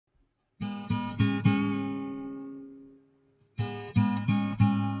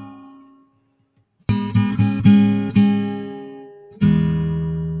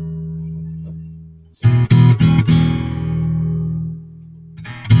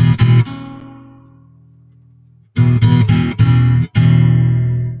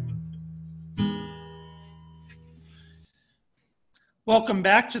Welcome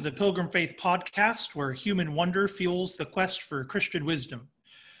back to the Pilgrim Faith Podcast, where human wonder fuels the quest for Christian wisdom.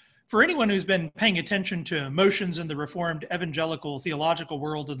 For anyone who's been paying attention to motions in the Reformed evangelical theological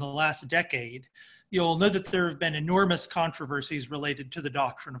world in the last decade, you'll know that there have been enormous controversies related to the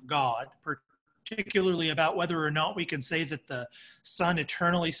doctrine of God, particularly about whether or not we can say that the Son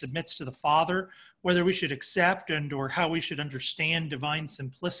eternally submits to the Father, whether we should accept and or how we should understand divine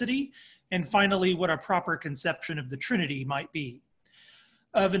simplicity, and finally, what a proper conception of the Trinity might be.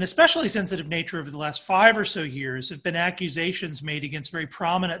 Of an especially sensitive nature over the last 5 or so years have been accusations made against very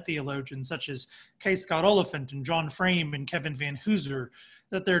prominent theologians such as K. Scott Oliphant and John Frame and Kevin Van Hooser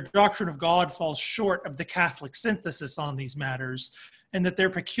that their doctrine of God falls short of the Catholic synthesis on these matters and that their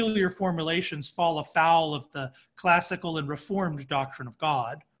peculiar formulations fall afoul of the classical and Reformed doctrine of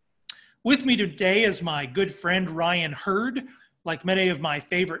God. With me today is my good friend Ryan Hurd. Like many of my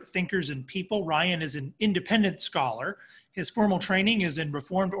favorite thinkers and people, Ryan is an independent scholar. His formal training is in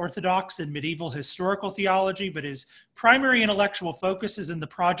Reformed Orthodox and medieval historical theology, but his primary intellectual focus is in the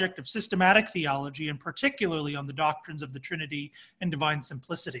project of systematic theology, and particularly on the doctrines of the Trinity and divine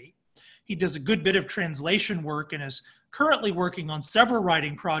simplicity. He does a good bit of translation work and is currently working on several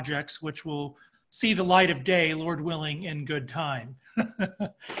writing projects, which will see the light of day, Lord willing, in good time.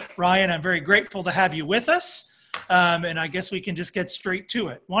 Ryan, I'm very grateful to have you with us. And I guess we can just get straight to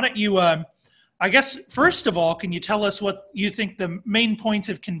it. Why don't you, I guess, first of all, can you tell us what you think the main points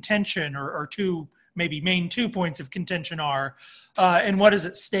of contention or main two points of contention are, and what is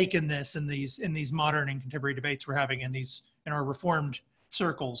at stake in this, in these modern and contemporary debates we're having in our Reformed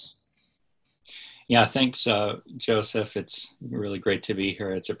circles? Yeah, thanks, Joseph. It's really great to be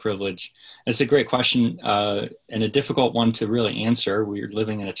here. It's a privilege. It's a great question and a difficult one to really answer. We're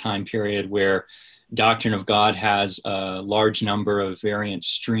living in a time period where doctrine of God has a large number of variant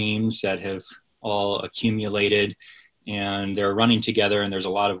streams that have all accumulated, and they're running together, and there's a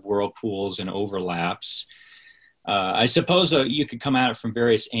lot of whirlpools and overlaps. I suppose you could come at it from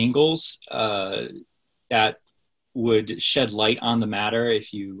various angles that would shed light on the matter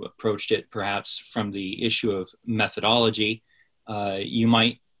if you approached it perhaps from the issue of methodology. You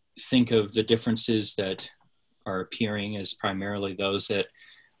might think of the differences that are appearing as primarily those that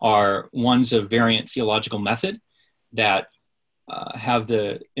are ones of variant theological method that have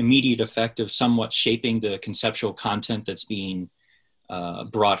the immediate effect of somewhat shaping the conceptual content that's being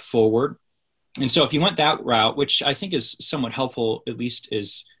brought forward. And so if you went that route, which I think is somewhat helpful, at least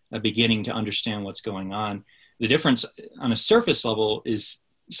as a beginning to understand what's going on, the difference on a surface level is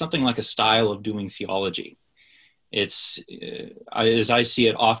something like a style of doing theology. It's, as I see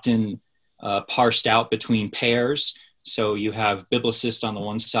it, often parsed out between pairs. So you have biblicists on the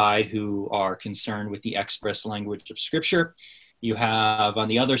one side who are concerned with the express language of Scripture. You have on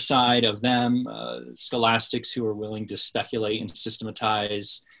the other side of them scholastics who are willing to speculate and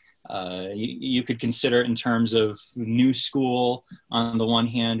systematize. You could consider in terms of new school on the one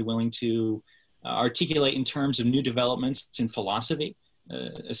hand, willing to articulate in terms of new developments in philosophy,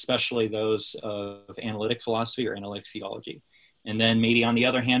 especially those of analytic philosophy or analytic theology. And then maybe on the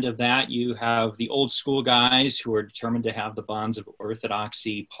other hand of that, you have the old school guys who are determined to have the bonds of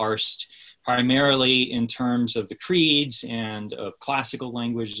orthodoxy parsed primarily in terms of the creeds and of classical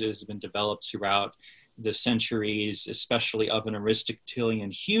language that has been developed throughout the centuries, especially of an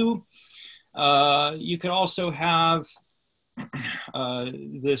Aristotelian hue. You could also have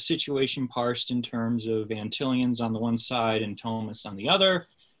the situation parsed in terms of Antillians on the one side and Thomists on the other,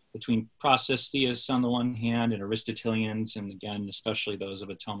 between process theists on the one hand and Aristotelians, and again, especially those of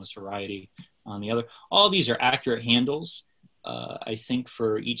a Thomist variety on the other. All these are accurate handles, I think,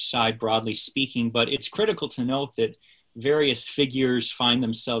 for each side, broadly speaking, but it's critical to note that various figures find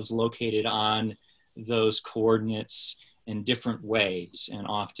themselves located on those coordinates in different ways and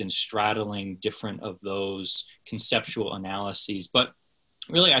often straddling different of those conceptual analyses. But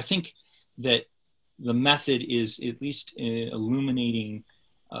really, I think that the method is at least illuminating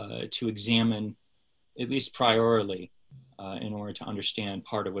to examine, at least priorly, in order to understand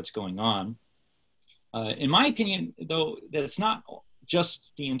part of what's going on. In my opinion, though, that's not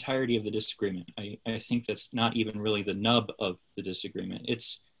just the entirety of the disagreement. I think that's not even really the nub of the disagreement.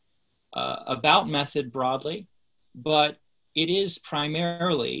 It's about method broadly, but it is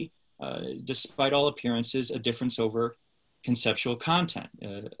primarily, despite all appearances, a difference over conceptual content,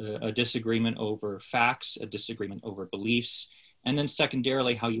 a disagreement over facts, a disagreement over beliefs, and then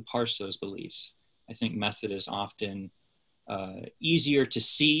secondarily, how you parse those beliefs. I think method is often easier to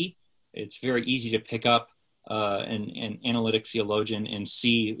see. It's very easy to pick up an analytic theologian and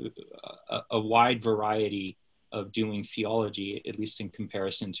see a wide variety of doing theology, at least in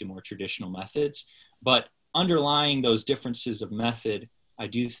comparison to more traditional methods. But underlying those differences of method, I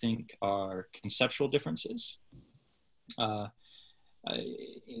do think, are conceptual differences.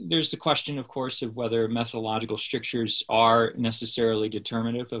 There's the question, of course, of whether methodological strictures are necessarily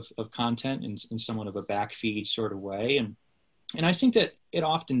determinative of content in somewhat of a backfeed sort of way. And I think that it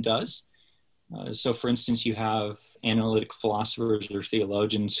often does. So, for instance, you have analytic philosophers or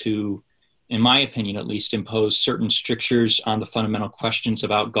theologians who, in my opinion at least, impose certain strictures on the fundamental questions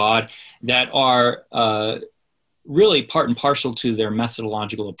about God that are really part and parcel to their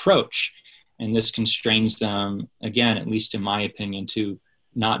methodological approach. And this constrains them, again, at least in my opinion, to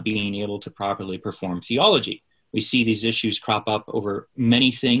not being able to properly perform theology. We see these issues crop up over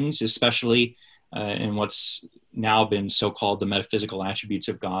many things, especially in what's now been so-called the metaphysical attributes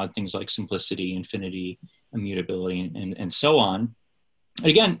of God, things like simplicity, infinity, immutability, and so on. And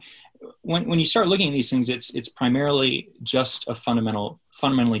again, when you start looking at these things, it's primarily just a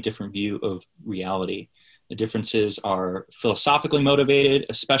fundamentally different view of reality. The differences are philosophically motivated,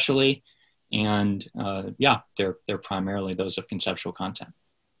 especially, and they're primarily those of conceptual content.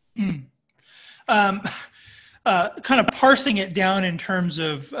 Mm. Kind of parsing it down in terms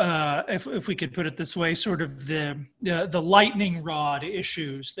of, if we could put it this way, sort of the lightning rod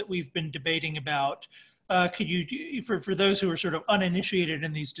issues that we've been debating about. Could you, for those who are sort of uninitiated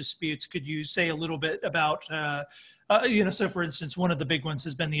in these disputes, could you say a little bit about, so for instance, one of the big ones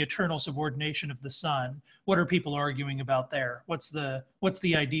has been the eternal subordination of the Son. What are people arguing about there? What's the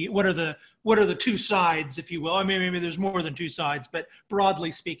idea? What are the two sides, if you will? I mean, maybe there's more than two sides, but broadly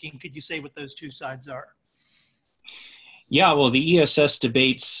speaking, could you say what those two sides are? Yeah, well, the ESS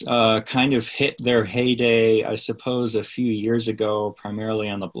debates kind of hit their heyday, I suppose, a few years ago, primarily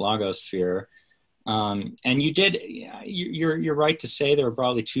on the blogosphere. And you're right to say there were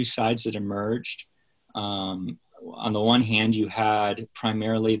probably two sides that emerged. On the one hand, you had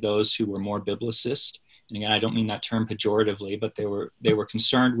primarily those who were more biblicist. And again, I don't mean that term pejoratively, but they were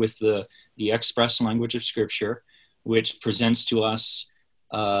concerned with the express language of Scripture, which presents to us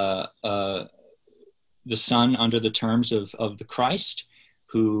the Son under the terms of the Christ,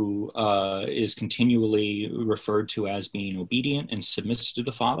 who is continually referred to as being obedient and submissive to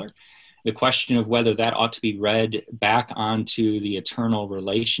the Father. The question of whether that ought to be read back onto the eternal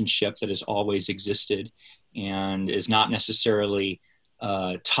relationship that has always existed and is not necessarily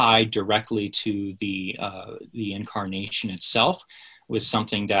tied directly to the incarnation itself was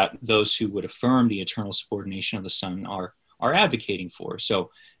something that those who would affirm the eternal subordination of the Son are advocating for.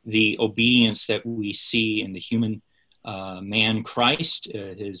 So the obedience that we see in the human man Christ,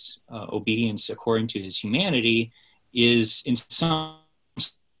 his obedience according to his humanity, is in some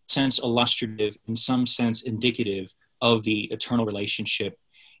sense illustrative, in some sense indicative of the eternal relationship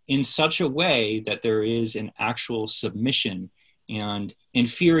in such a way that there is an actual submission and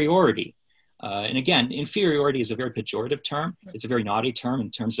inferiority. And again, inferiority is a very pejorative term. It's a very naughty term in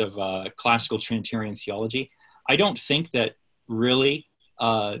terms of classical Trinitarian theology. I don't think that really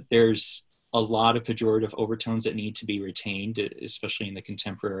there's a lot of pejorative overtones that need to be retained, especially in the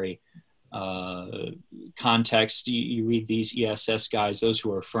contemporary context. You read these ESS guys, those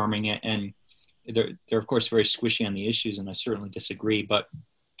who are affirming it, and they're of course very squishy on the issues, and I certainly disagree. But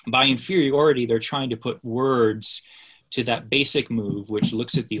by inferiority, they're trying to put words to that basic move, which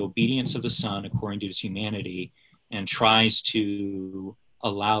looks at the obedience of the Son according to his humanity and tries to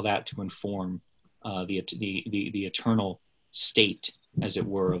allow that to inform the eternal state, as it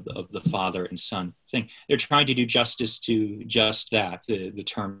were, of the Father and Son thing. They're trying to do justice to just that, the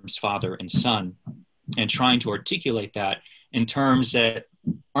terms Father and Son, and trying to articulate that in terms that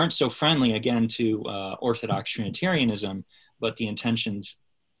aren't so friendly, again, to Orthodox Trinitarianism, but the intentions,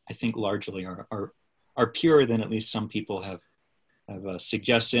 I think, largely are purer than at least some people have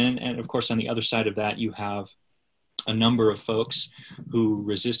suggested. And of course, on the other side of that, you have a number of folks who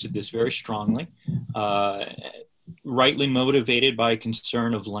resisted this very strongly, rightly motivated by a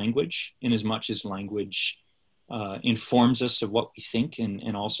concern of language, in as much as language informs us of what we think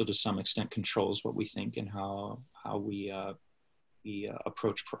and also to some extent controls what we think and how we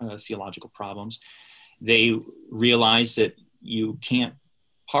approach theological problems. They realize that you can't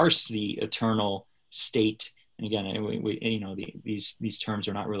parse the eternal state. And again, these terms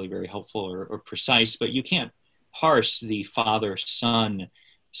are not really very helpful or precise, but you can't parse the Father-Son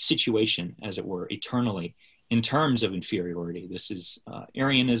situation, as it were, eternally in terms of inferiority. This is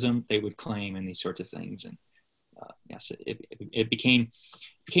Arianism, they would claim, and these sorts of things. And yes, it became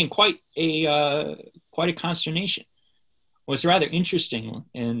quite a consternation. What's rather interesting,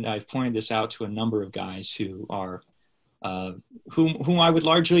 and I've pointed this out to a number of guys who are whom I would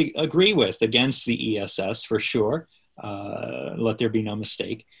largely agree with against the ESS for sure. Let there be no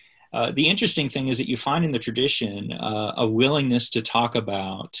mistake. The interesting thing is that you find in the tradition a willingness to talk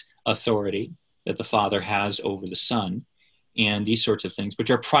about authority that the Father has over the Son and these sorts of things, which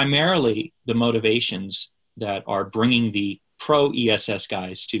are primarily the motivations that are bringing the pro-ESS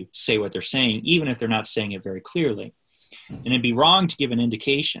guys to say what they're saying, even if they're not saying it very clearly. And it'd be wrong to give an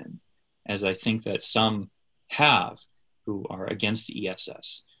indication, as I think that some have who are against the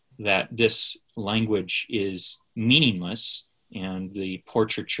ESS, that this language is meaningless and the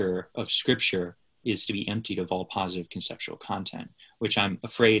portraiture of Scripture is to be emptied of all positive conceptual content, which I'm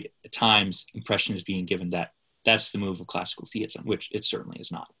afraid at times impression is being given that that's the move of classical theism, which it certainly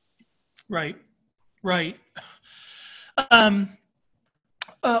is not. Right.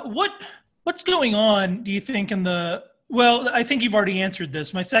 What's going on, do you think, well, I think you've already answered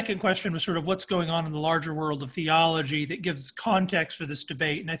this. My second question was sort of what's going on in the larger world of theology that gives context for this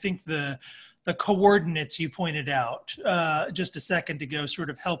debate. And I think the coordinates you pointed out just a second ago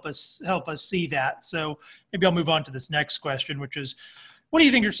sort of help us see that. So maybe I'll move on to this next question, which is, what do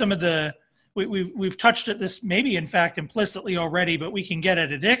you think are some of the, we've touched at this maybe in fact implicitly already, but we can get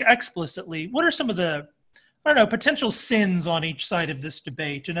at it explicitly. What are some of the, potential sins on each side of this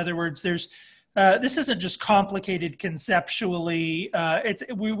debate? In other words, this isn't just complicated conceptually.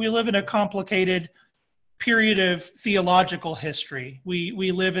 We live in a complicated period of theological history.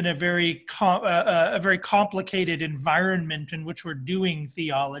 We live in a very complicated environment in which we're doing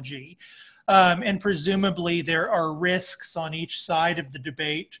theology, and presumably there are risks on each side of the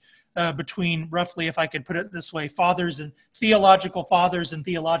debate between, roughly, if I could put it this way, theological fathers and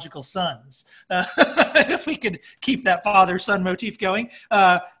theological sons. If we could keep that father-son motif going.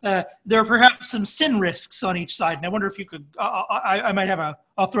 There are perhaps some sin risks on each side. And I wonder if you could, I might have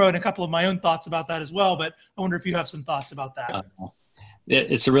I'll throw in a couple of my own thoughts about that as well, but I wonder if you have some thoughts about that.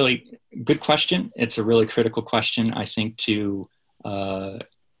 It's a really good question. It's a really critical question, I think, to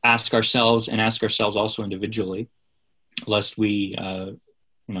ask ourselves and ask ourselves also individually, lest we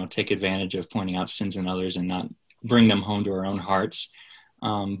take advantage of pointing out sins in others and not bring them home to our own hearts.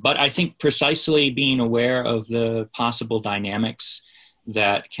 But I think precisely being aware of the possible dynamics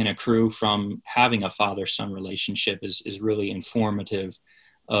that can accrue from having a father-son relationship is really informative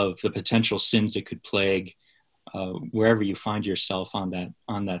of the potential sins that could plague wherever you find yourself on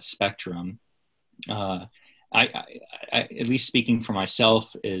that spectrum. I, at least speaking for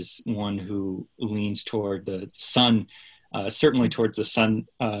myself, as one who leans toward the son, certainly towards the son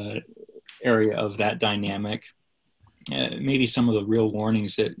area of that dynamic. Maybe some of the real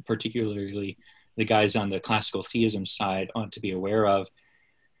warnings that particularly the guys on the classical theism side ought to be aware of.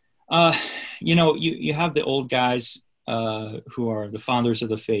 You have the old guys who are the fathers of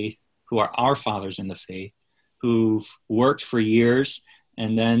the faith, who are our fathers in the faith, who've worked for years.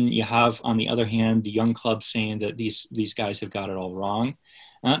 And then you have, on the other hand, the young club saying that these guys have got it all wrong.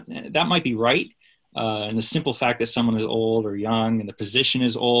 That might be right. And the simple fact that someone is old or young and the position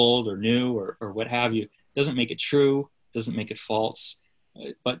is old or new or what have you doesn't make it true, doesn't make it false.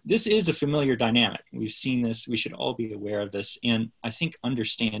 But this is a familiar dynamic. We've seen this. We should all be aware of this. And I think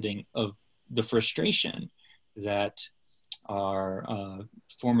understanding of the frustration that our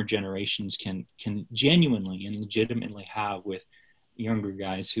former generations can genuinely and legitimately have with younger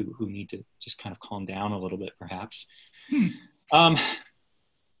guys who need to just kind of calm down a little bit, perhaps.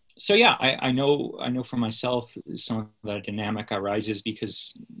 So yeah, I know for myself, some of that dynamic arises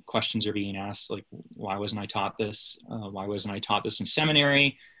because questions are being asked like, why wasn't I taught this? Why wasn't I taught this in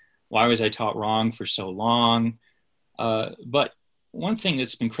seminary? Why was I taught wrong for so long? But one thing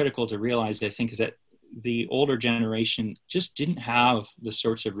that's been critical to realize, I think, is that the older generation just didn't have the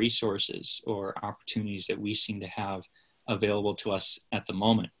sorts of resources or opportunities that we seem to have available to us at the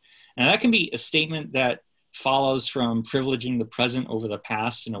moment. And that can be a statement that follows from privileging the present over the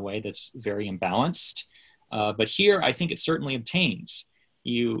past in a way that's very imbalanced. But here, I think it certainly obtains.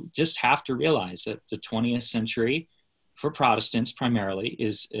 You just have to realize that the 20th century, for Protestants primarily,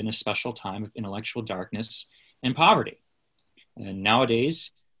 is in a special time of intellectual darkness and poverty. And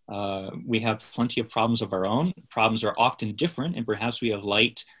nowadays, we have plenty of problems of our own. Problems are often different, and perhaps we have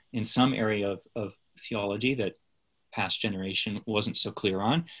light in some area of theology that past generation wasn't so clear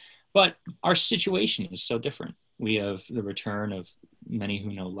on. But our situation is so different. We have the return of many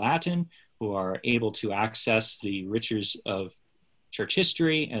who know Latin, who are able to access the riches of church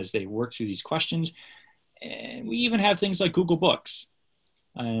history as they work through these questions. And we even have things like Google Books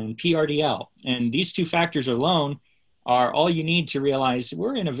and PRDL. And these two factors alone are all you need to realize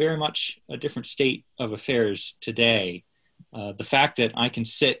we're in a very much a different state of affairs today. The fact that I can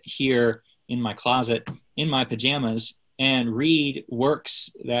sit here in my closet in my pajamas and read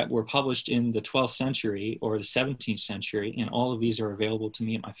works that were published in the 12th century or the 17th century, and all of these are available to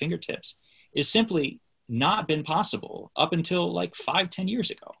me at my fingertips, is simply not been possible up until like 5-10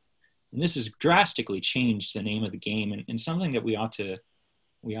 years ago. And this has drastically changed the name of the game, and something that we ought to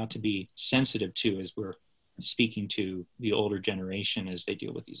be sensitive to as we're speaking to the older generation as they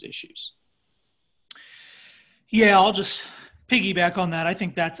deal with these issues. Yeah, I'll just piggyback on that. I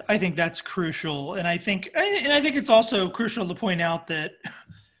think that's crucial, and I think it's also crucial to point out that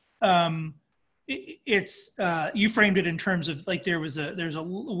it's you framed it in terms of like there's a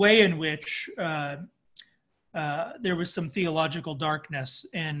way in which there was some theological darkness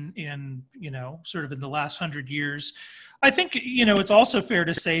in sort of in the last 100 years. I think, it's also fair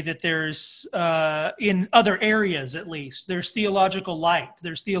to say that there's, in other areas at least, there's theological light,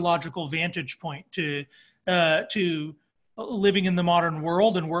 there's theological vantage point to living in the modern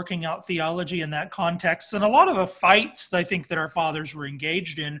world and working out theology in that context. And a lot of the fights, I think, that our fathers were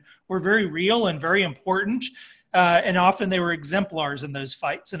engaged in were very real and very important. And often they were exemplars in those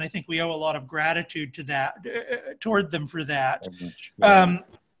fights. And I think we owe a lot of gratitude to that, toward them for that.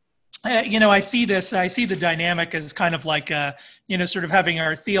 I see the dynamic as kind of like, sort of having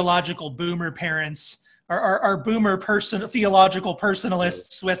our theological boomer parents, our boomer theological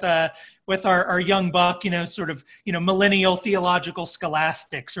personalists with our young buck, millennial theological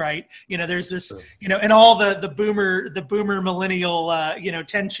scholastics, right? There's this, and all the boomer millennial,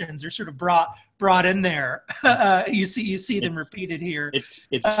 tensions are sort of brought in there. You see them repeated here. It's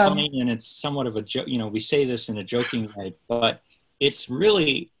funny, and it's somewhat of a joke. We say this in a joking way, but it's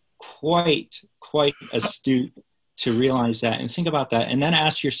really quite astute to realize that and think about that, and then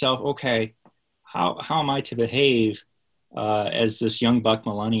ask yourself, okay, how am I to behave as this young buck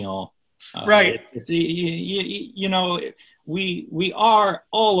millennial? Right. We are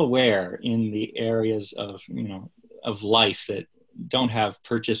all aware in the areas of life that don't have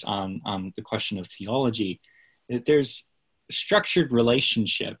purchase on the question of theology, that there's structured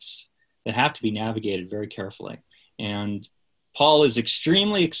relationships that have to be navigated very carefully. And Paul is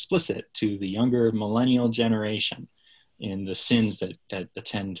extremely explicit to the younger millennial generation in the sins that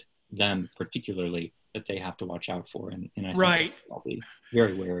attend them particularly, that they have to watch out for. And I think I'll be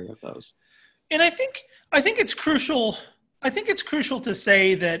very wary of those. And I think it's crucial. I think it's crucial to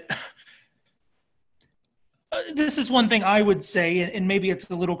say that this is one thing I would say, and maybe it's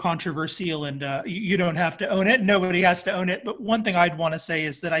a little controversial, and you don't have to own it. Nobody has to own it. But one thing I'd want to say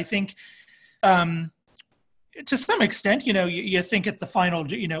is that I think, to some extent, you think at the final,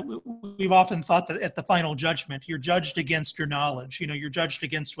 we've often thought that at the final judgment, you're judged against your knowledge. You're judged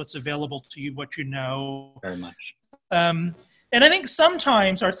against what's available to you, what you know. Very much. And I think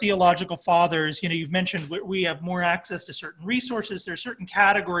sometimes our theological fathers, you've mentioned we have more access to certain resources. There's certain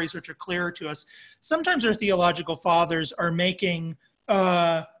categories which are clearer to us. Sometimes our theological fathers are making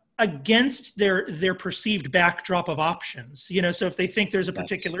against their perceived backdrop of options. So if they think there's a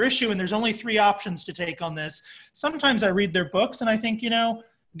particular issue and there's only 3 options to take on this, sometimes I read their books and I think,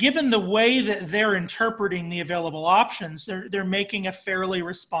 given the way that they're interpreting the available options, they're making a fairly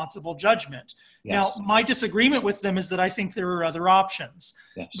responsible judgment. Yes. Now, my disagreement with them is that I think there are other options.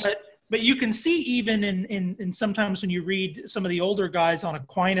 Yes. But you can see even in sometimes when you read some of the older guys on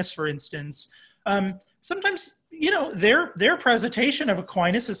Aquinas, for instance, sometimes, their presentation of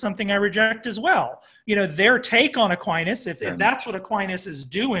Aquinas is something I reject as well. Their take on Aquinas, if that's what Aquinas is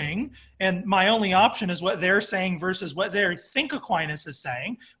doing, and my only option is what they're saying versus what they think Aquinas is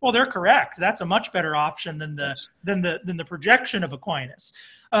saying, well, they're correct. That's a much better option than the projection of Aquinas.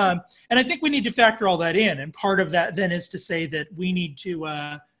 And I think we need to factor all that in. And part of that then is to say that we need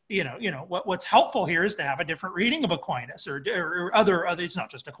to, what's helpful here is to have a different reading of Aquinas or other, it's not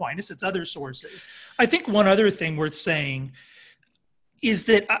just Aquinas, it's other sources. I think one other thing worth saying is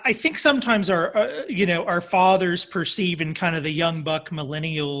that I think sometimes our fathers perceive in kind of the young buck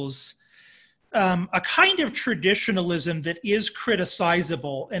millennials a kind of traditionalism that is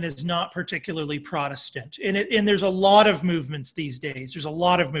criticizable and is not particularly Protestant. And there's a lot of movements these days. There's a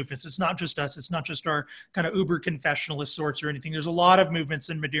lot of movements. It's not just us. It's not just our kind of uber confessionalist sorts or anything. There's a lot of movements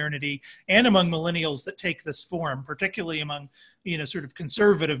in modernity and among millennials that take this form, particularly among, sort of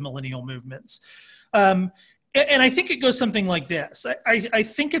conservative millennial movements. And I think it goes something like this. I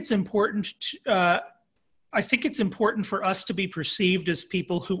think it's important I think it's important for us to be perceived as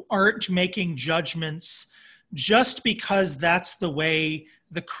people who aren't making judgments just because that's the way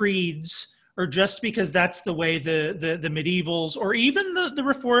the creeds, or just because that's the way the medievals, or even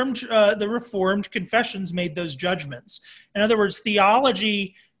the reformed confessions made those judgments. In other words,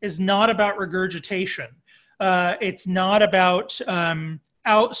 theology is not about regurgitation. It's not about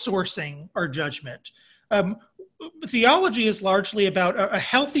outsourcing our judgment. theology is largely about a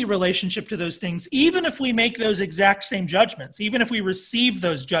healthy relationship to those things. Even if we make those exact same judgments, even if we receive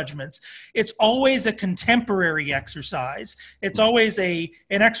those judgments, it's always a contemporary exercise. It's always an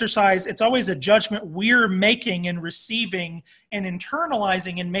exercise. It's always a judgment we're making and receiving and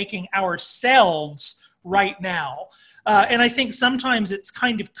internalizing and making ourselves right now. And I think sometimes it's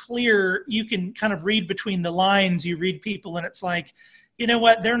kind of clear, you can kind of read between the lines, you read people and it's like, you know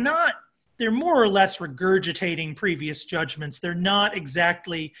what, they're more or less regurgitating previous judgments. They're not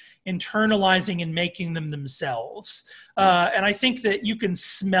exactly internalizing and making them themselves. And I think that you can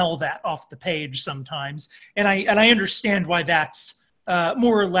smell that off the page sometimes. And I understand why that's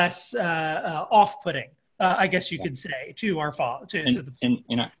more or less off-putting, I guess you could say, to our father.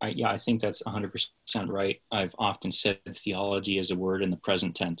 I think that's 100% right. I've often said theology is a word in the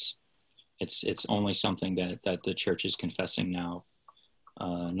present tense. It's only something that the church is confessing now.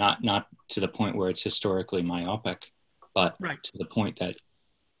 Not to the point where it's historically myopic, but right to the point that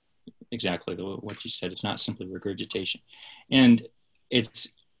exactly what you said, it's not simply regurgitation. And it's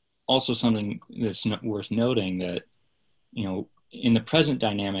also something that's worth noting that, in the present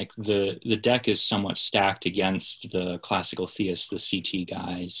dynamic, the deck is somewhat stacked against the classical theists, the CT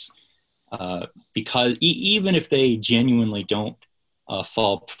guys, because even if they genuinely don't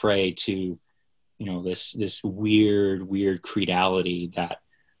fall prey to this weird creedality that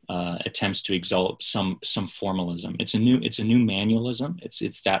attempts to exalt some formalism. It's a new manualism.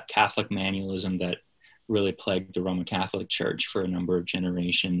 It's that Catholic manualism that really plagued the Roman Catholic Church for a number of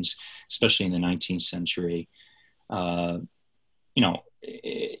generations, especially in the 19th century.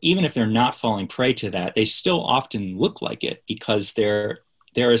 Even if they're not falling prey to that, they still often look like it because they're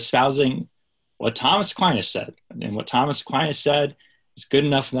espousing what Thomas Aquinas said, and what Thomas Aquinas said. It's good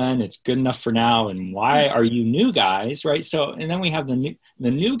enough then, it's good enough for now, and why are you new guys, right? So, and then we have the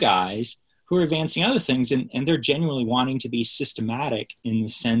new guys who are advancing other things, and they're genuinely wanting to be systematic in the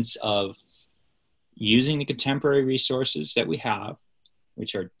sense of using the contemporary resources that we have,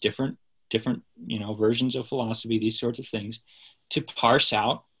 which are different versions of philosophy, these sorts of things, to parse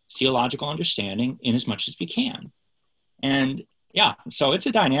out theological understanding in as much as we can. And so it's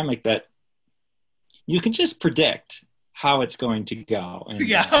a dynamic that you can just predict how it's going to go. And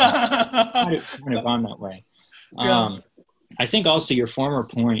kind of gone that way. I think also your former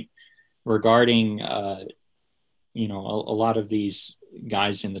point regarding, a lot of these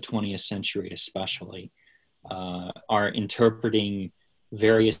guys in the 20th century especially are interpreting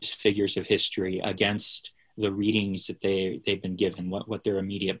various figures of history against the readings that they've been given, what their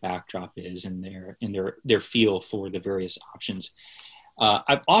immediate backdrop is, and their feel for the various options.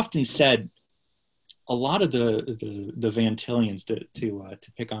 I've often said, a lot of the Van Tillians,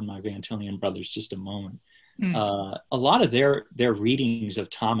 to pick on my Van Tillian brothers just a moment, a lot of their readings of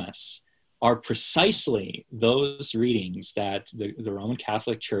Thomas are precisely those readings that the Roman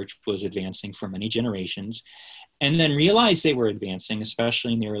Catholic Church was advancing for many generations, and then realized they were advancing,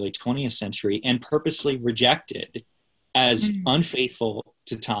 especially in the early 20th century, and purposely rejected as unfaithful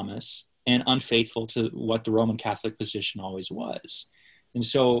to Thomas and unfaithful to what the Roman Catholic position always was. And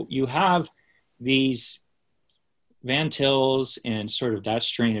so you have these Van Tills and sort of that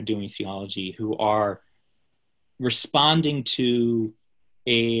strain of doing theology who are responding to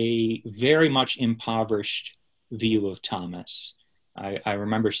a very much impoverished view of Thomas. I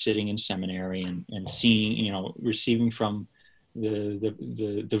remember sitting in seminary and seeing, receiving from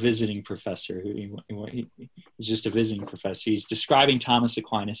the visiting professor, who he was just a visiting professor. He's describing Thomas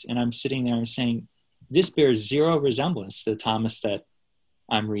Aquinas, and I'm sitting there and saying, this bears zero resemblance to the Thomas that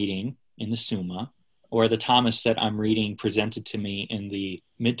I'm reading in the Summa, or the Thomas that I'm reading presented to me in the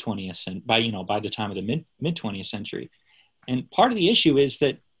mid-20th century, by the time of the mid-20th century. And part of the issue is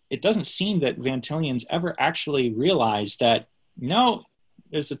that it doesn't seem that Van Tillians ever actually realized that, no,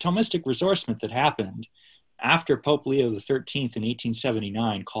 there's a Thomistic ressourcement that happened after Pope Leo XIII in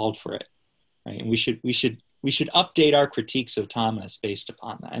 1879 called for it, right? And we should update our critiques of Thomas based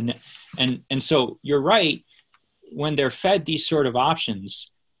upon that. And so you're right, when they're fed these sort of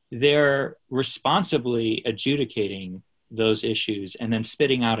options, they're responsibly adjudicating those issues and then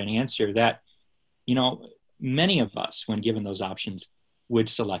spitting out an answer that, many of us, when given those options, would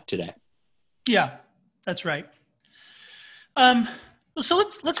select today. Yeah, that's right. So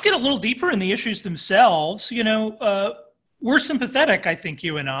let's get a little deeper in the issues themselves. We're sympathetic, I think,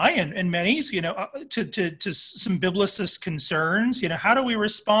 you and I, and many, to some biblicist concerns. How do we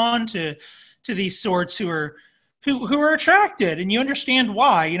respond to these sorts who are attracted, and you understand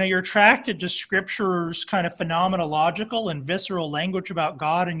why. You're attracted to Scripture's kind of phenomenological and visceral language about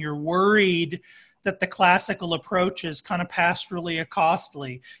God, and you're worried that the classical approach is kind of pastorally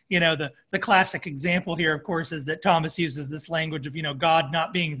costly. The classic example here, of course, is that Thomas uses this language of, God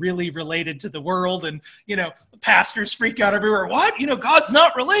not being really related to the world. And, pastors freak out everywhere. What? God's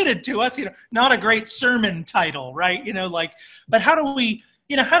not related to us. Not a great sermon title, right? But how do we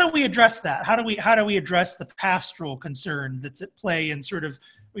address that? How do we address the pastoral concern that's at play, and sort of,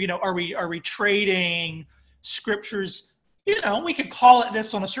 are we trading scriptures? We could call it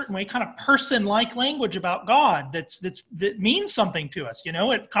this on a certain way, kind of person-like language about God that means something to us.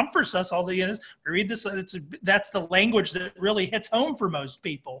 It comforts us. We read this. That's the language that really hits home for most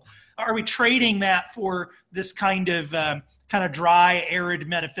people. Are we trading that for this kind of dry, arid,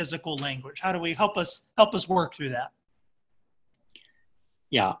 metaphysical language? How do we help us work through that?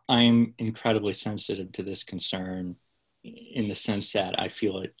 Yeah, I'm incredibly sensitive to this concern in the sense that I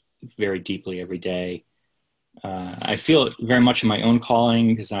feel it very deeply every day. I feel it very much in my own calling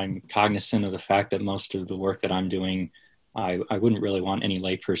because I'm cognizant of the fact that most of the work that I'm doing, I wouldn't really want any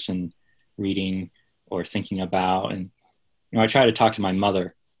layperson reading or thinking about. And, I try to talk to my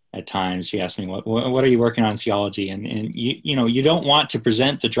mother at times. She asks me, what are you working on in theology? And you don't want to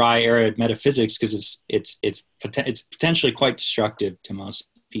present the dry, arid metaphysics because it's potentially quite destructive to most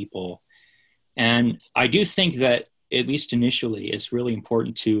people. And I do think that, at least initially, it's really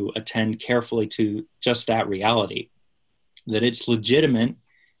important to attend carefully to just that reality, that it's legitimate,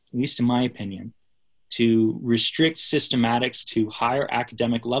 at least in my opinion, to restrict systematics to higher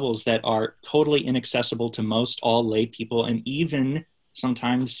academic levels that are totally inaccessible to most all lay people, and even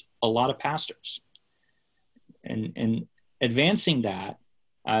sometimes a lot of pastors. And advancing that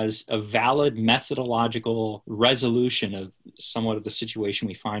as a valid methodological resolution of somewhat of the situation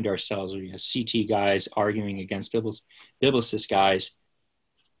we find ourselves, where you have CT guys arguing against biblicist guys,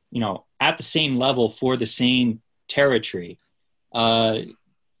 at the same level for the same territory. I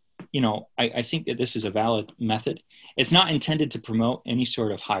think that this is a valid method. It's not intended to promote any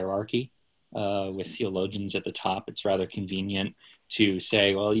sort of hierarchy with theologians at the top. It's rather convenient to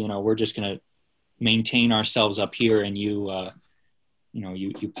say, well, we're just going to maintain ourselves up here, and you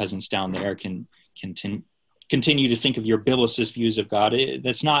peasants down there can continue to think of your biblicist views of God.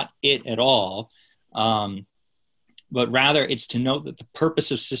 That's not it at all. But rather it's to note that the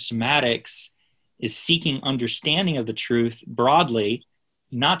purpose of systematics is seeking understanding of the truth broadly,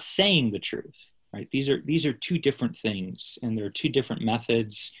 not saying the truth, right? These are two different things, and there are two different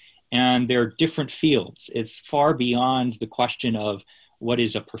methods, and they're different fields. It's far beyond the question of what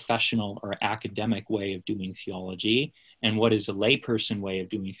is a professional or academic way of doing theology and what is a layperson way of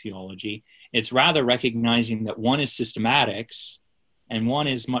doing theology. It's rather recognizing that one is systematics and one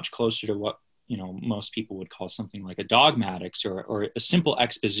is much closer to what most people would call something like a dogmatics or a simple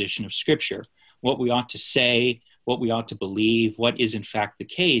exposition of Scripture, what we ought to say, what we ought to believe, what is in fact the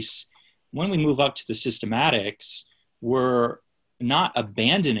case. When we move up to the systematics, we're not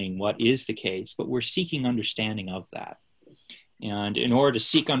abandoning what is the case, but we're seeking understanding of that. And in order to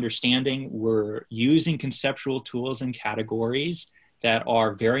seek understanding, we're using conceptual tools and categories that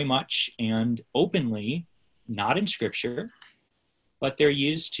are very much and openly not in Scripture, but they're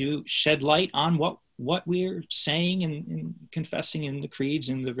used to shed light on what we're saying and confessing in the creeds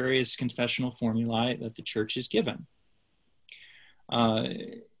and the various confessional formulae that the church has given.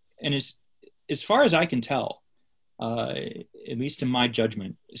 And as far as I can tell, at least in my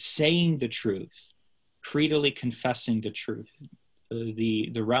judgment, saying the truth, creedally confessing the truth,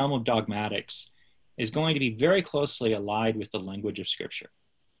 the realm of dogmatics is going to be very closely allied with the language of Scripture.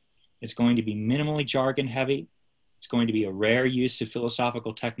 It's going to be minimally jargon heavy. It's going to be a rare use of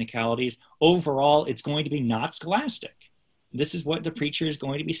philosophical technicalities. Overall, it's going to be not scholastic. This is what the preacher is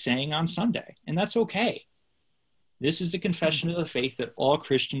going to be saying on Sunday, and that's okay. This is the confession of the faith that all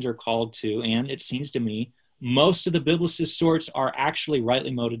Christians are called to, and it seems to me most of the biblicist sorts are actually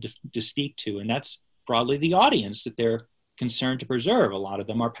rightly motivated to speak to, and that's broadly the audience that they're concerned to preserve. A lot of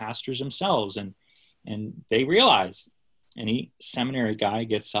them are pastors themselves, and they realize any seminary guy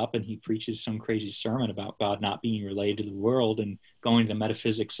gets up and he preaches some crazy sermon about God not being related to the world and going to the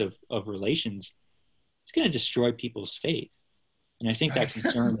metaphysics of relations. It's going to destroy people's faith. And I think that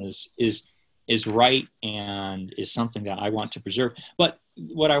concern is right and is something that I want to preserve. But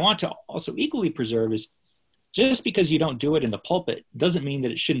what I want to also equally preserve is just because you don't do it in the pulpit doesn't mean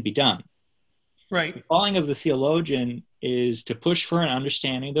that it shouldn't be done. Right. The calling of the theologian is to push for an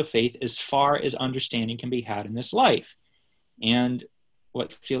understanding of the faith as far as understanding can be had in this life. And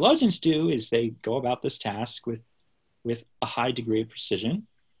what theologians do is they go about this task with a high degree of precision,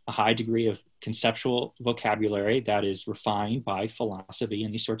 a high degree of conceptual vocabulary that is refined by philosophy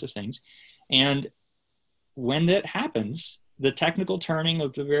and these sorts of things. And when that happens, the technical turning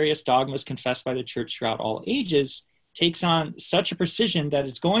of the various dogmas confessed by the church throughout all ages takes on such a precision that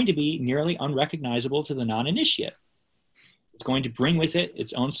it's going to be nearly unrecognizable to the non-initiate. It's going to bring with it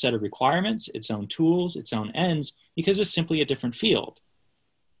its own set of requirements, its own tools, its own ends, because it's simply a different field.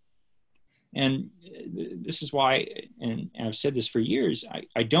 And this is why, and I've said this for years,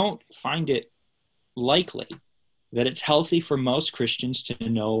 I don't find it likely that it's healthy for most Christians to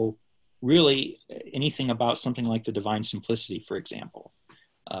know really anything about something like the divine simplicity, for example.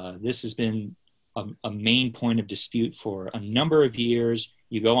 This has been a main point of dispute for a number of years.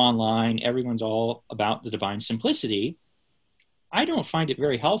 You go online, everyone's all about the divine simplicity. I don't find it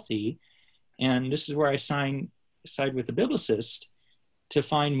very healthy, and this is where I side with the biblicist, to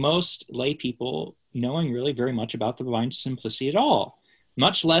find most lay people knowing really very much about the divine simplicity at all,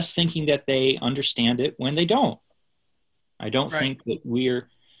 much less thinking that they understand it when they don't. I don't think that we're,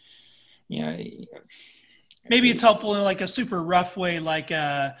 maybe it's helpful in like a super rough way, like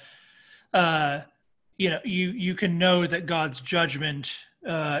you can know that God's judgment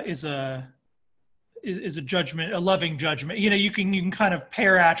is a judgment, a loving judgment. You can kind of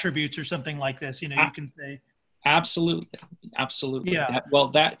pair attributes or something like this. You can say absolutely. Yeah.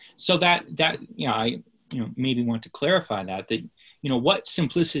 I maybe want to clarify that what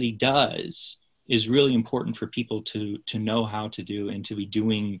simplicity does is really important for people to know how to do and to be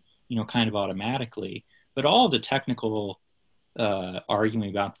doing kind of automatically. But all the technical arguing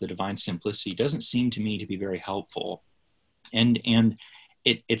about the divine simplicity doesn't seem to me to be very helpful, and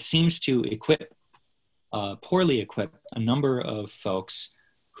it seems to poorly equip a number of folks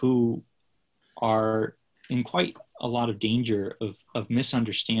who are in quite a lot of danger of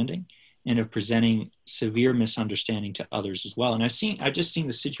misunderstanding and of presenting severe misunderstanding to others as well. And I've just seen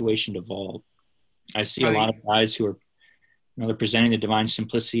the situation evolve. I see a lot of guys who are, they're presenting the divine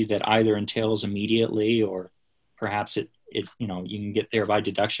simplicity that either entails immediately, or perhaps it you can get there by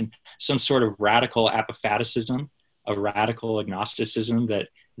deduction, some sort of radical apophaticism, a radical agnosticism that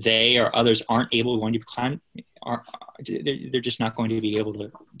they or others aren't going to climb, they're just not going to be able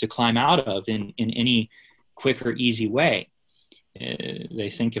to climb out of in any quick or easy way.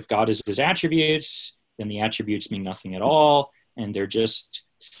 They think if God is his attributes, then the attributes mean nothing at all, and they're just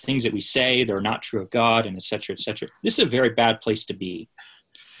things that we say, they're not true of God, and et cetera, et cetera. This is a very bad place to be.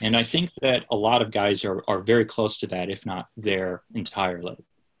 And I think that a lot of guys are very close to that, if not there entirely.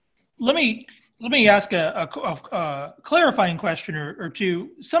 Let me ask a clarifying question or two.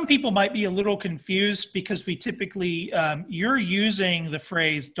 Some people might be a little confused because we typically, you're using the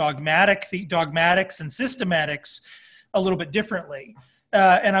phrase dogmatics and systematics a little bit differently.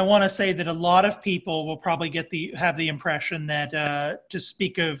 And I want to say that a lot of people will probably have the impression that to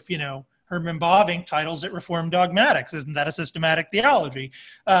speak of, Herman Bavinck titles it Reformed dogmatics. Isn't that a systematic theology?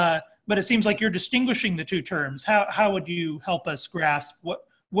 But it seems like you're distinguishing the two terms. How would you help us grasp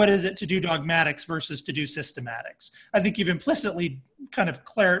what is it to do dogmatics versus to do systematics? I think you've implicitly kind of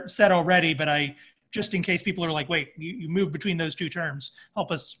said already, but just in case people are like, wait, you move between those two terms,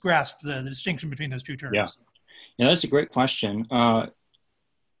 help us grasp the distinction between those two terms. Yeah, that's a great question.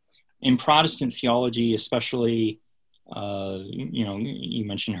 In Protestant theology, especially, you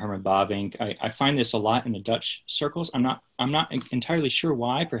mentioned Herman Bavinck. I find this a lot in the Dutch circles. I'm not entirely sure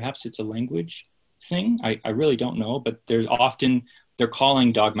why. Perhaps it's a language thing. I really don't know. But they're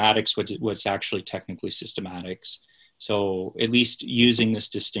calling dogmatics what's actually technically systematics. So at least using this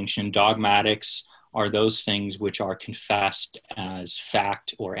distinction, dogmatics are those things which are confessed as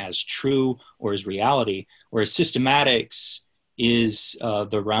fact or as true or as reality, whereas systematics is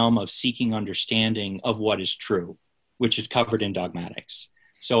the realm of seeking understanding of what is true, which is covered in dogmatics.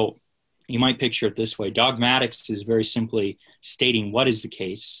 So you might picture it this way. Dogmatics is very simply stating what is the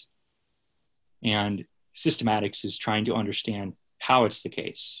case, and systematics is trying to understand how it's the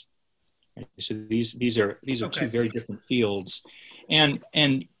case. Right? So these are two very different fields, and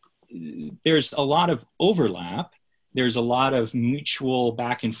there's a lot of overlap. There's a lot of mutual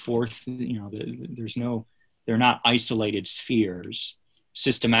back and forth. They're not isolated spheres.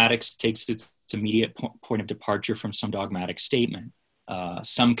 Systematics takes its immediate point of departure from some dogmatic statement,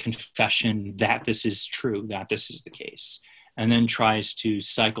 some confession that this is true, that this is the case, and then tries to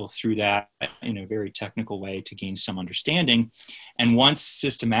cycle through that in a very technical way to gain some understanding. And once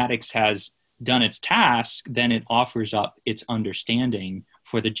systematics has done its task, then it offers up its understanding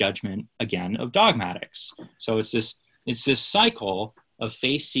for the judgment, again, of dogmatics. So it's this cycle of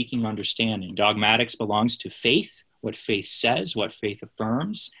faith-seeking understanding. Dogmatics belongs to faith, what faith says, what faith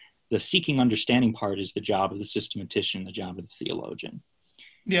affirms. The seeking understanding part is the job of the systematician, the job of the theologian.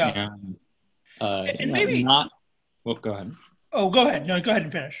 Yeah. And maybe not. Well, go ahead. Oh, go ahead. No, go ahead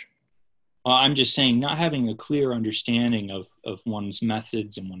and finish. I'm just saying, not having a clear understanding of one's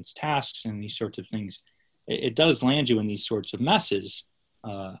methods and one's tasks and these sorts of things, it does land you in these sorts of messes.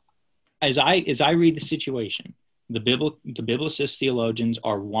 As I read the situation, the biblicist theologians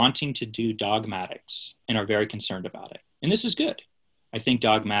are wanting to do dogmatics and are very concerned about it. And this is good. I think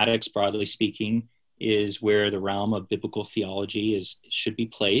dogmatics, broadly speaking, is where the realm of biblical theology should be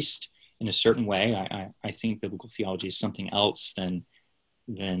placed in a certain way. I think biblical theology is something else than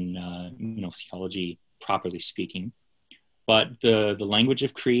theology, properly speaking. But the language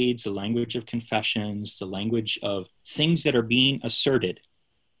of creeds, the language of confessions, the language of things that are being asserted,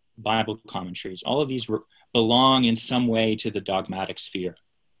 Bible commentaries, all of these belong in some way to the dogmatic sphere.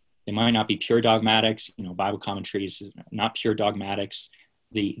 They might not be pure dogmatics, Bible commentaries, not pure dogmatics,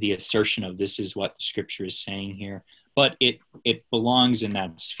 the assertion of this is what the scripture is saying here, but it belongs in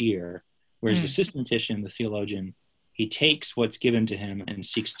that sphere. Whereas the systematician, the theologian, he takes what's given to him and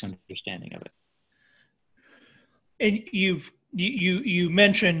seeks understanding of it. And you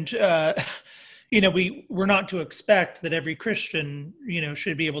mentioned, we're not to expect that every Christian,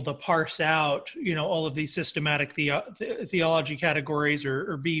 should be able to parse out, all of these systematic theology categories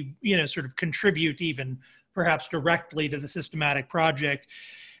or be, sort of contribute even perhaps directly to the systematic project.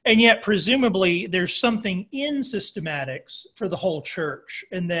 And yet, presumably, there's something in systematics for the whole church,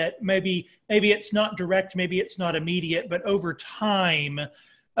 and that maybe it's not direct, maybe it's not immediate, but over time,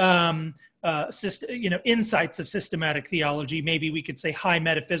 insights of systematic theology, maybe we could say high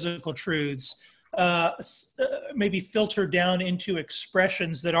metaphysical truths, maybe filter down into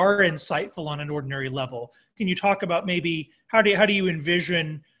expressions that are insightful on an ordinary level. Can you talk about maybe how do you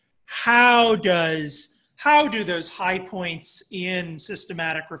envision how do those high points in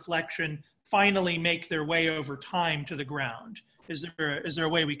systematic reflection finally make their way over time to the ground? Is there a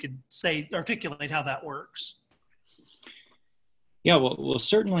way we could articulate how that works? Yeah, well,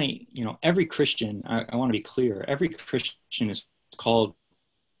 certainly, every Christian, I want to be clear, every Christian is called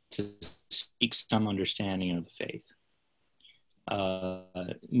to seek some understanding of the faith.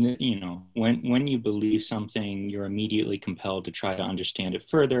 When you believe something, you're immediately compelled to try to understand it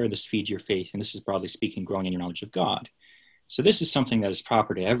further. This feeds your faith, and this is, broadly speaking, growing in your knowledge of God. So this is something that is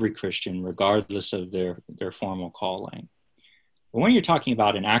proper to every Christian, regardless of their formal calling. But when you're talking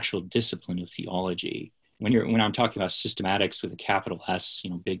about an actual discipline of theology, when I'm talking about systematics with a capital S,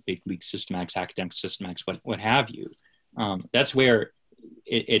 big league systematics, academic systematics, what have you, that's where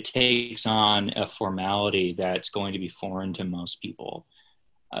it takes on a formality that's going to be foreign to most people.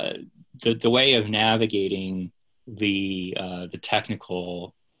 The way of navigating the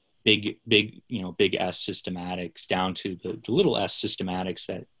technical big S systematics down to the little s systematics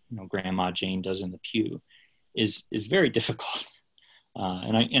that Grandma Jane does in the pew is very difficult.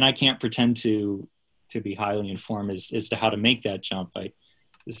 And I can't pretend to be highly informed as to how to make that jump.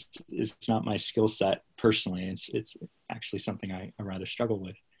 It's not my skill set personally. It's actually something I rather struggle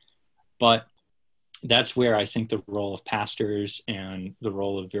with. But that's where I think the role of pastors and the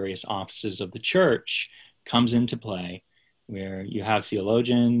role of various offices of the church comes into play, where you have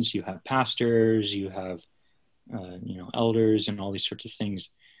theologians, you have pastors, you have elders and all these sorts of things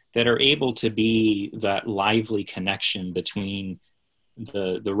that are able to be that lively connection between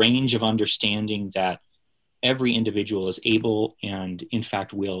the range of understanding that every individual is able and in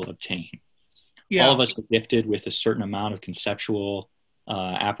fact will obtain. Yeah. All of us are gifted with a certain amount of conceptual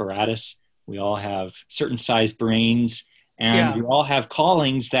apparatus. We all have certain sized brains, and we all have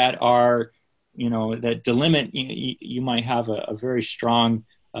callings that are, that delimit. You might have a very strong,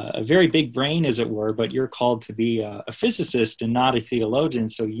 a very big brain, as it were, but you're called to be a physicist and not a theologian,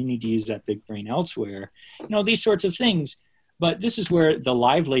 so you need to use that big brain elsewhere. These sorts of things. But this is where the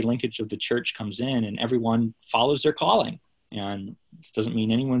lively linkage of the church comes in, and everyone follows their calling. And this doesn't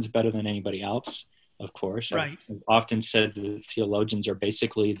mean anyone's better than anybody else, of course. Right. I've often said the theologians are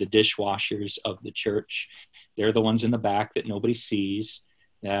basically the dishwashers of the church. They're the ones in the back that nobody sees,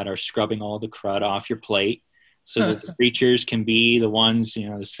 that are scrubbing all the crud off your plate, so that the preachers can be the ones,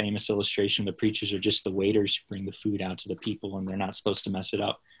 this famous illustration, the preachers are just the waiters who bring the food out to the people, and they're not supposed to mess it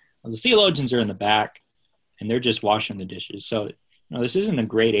up. Well, the theologians are in the back, and they're just washing the dishes. So, this isn't a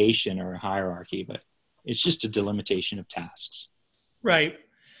gradation or a hierarchy, but it's just a delimitation of tasks. Right.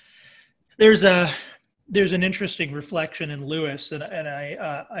 There's an interesting reflection in Lewis, and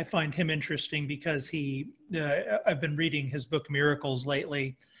I find him interesting because I've been reading his book Miracles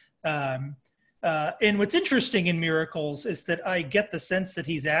lately. And what's interesting in Miracles is that I get the sense that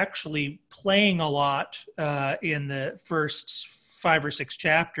he's actually playing a lot in the first 5 or 6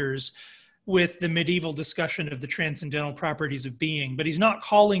 chapters with the medieval discussion of the transcendental properties of being, but he's not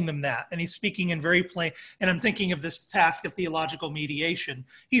calling them that. And he's speaking in very plain, and I'm thinking of this task of theological mediation.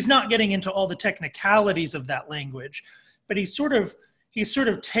 He's not getting into all the technicalities of that language, but he's sort of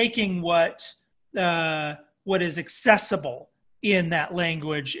taking what is accessible in that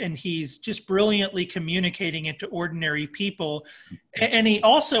language, and he's just brilliantly communicating it to ordinary people. And he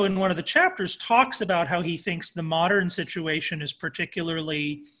also, in one of the chapters, talks about how he thinks the modern situation is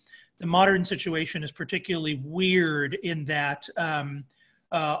particularly weird in that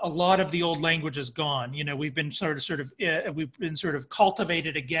a lot of the old language is gone. We've been sort of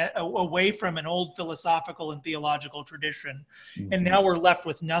cultivated again away from an old philosophical and theological tradition, and now we're left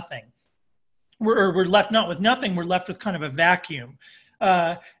with nothing. We're left not with nothing. We're left with kind of a vacuum.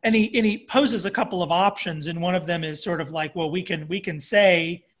 And he poses a couple of options, and one of them is sort of like, well, we can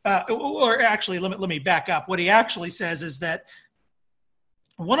say, or actually, let me back up. What he actually says is that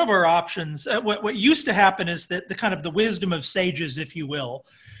one of our options, what used to happen is that the kind of the wisdom of sages, if you will,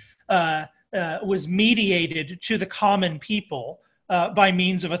 was mediated to the common people by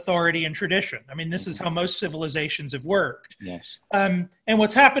means of authority and tradition. I mean, this is how most civilizations have worked. Yes. And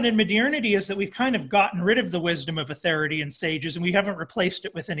what's happened in modernity is that we've kind of gotten rid of the wisdom of authority and sages, and we haven't replaced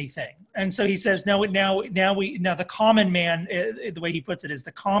it with anything. And so he says, now the common man, the way he puts it is,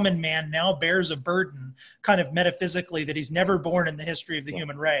 the common man now bears a burden, kind of metaphysically, that he's never borne in the history of the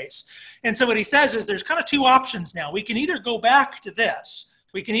human race. And so what he says is, there's kind of two options now. We can either go back to this.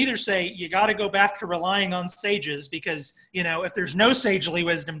 We can either say, you got to go back to relying on sages because, if there's no sagely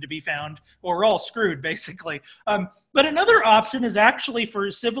wisdom to be found, well, we're all screwed, basically. But another option is actually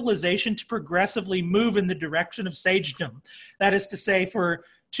for civilization to progressively move in the direction of sagedom. That is to say,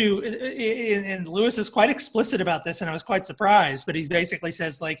 and Lewis is quite explicit about this, and I was quite surprised, but he basically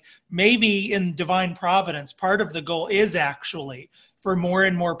says, like, maybe in divine providence, part of the goal is actually for more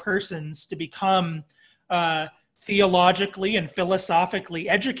and more persons to become theologically and philosophically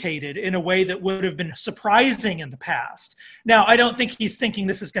educated in a way that would have been surprising in the past. Now, I don't think he's thinking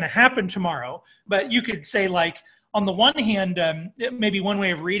this is going to happen tomorrow, but you could say, like, on the one hand, maybe one way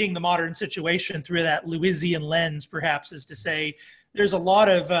of reading the modern situation through that Lewisian lens, perhaps, is to say there's a lot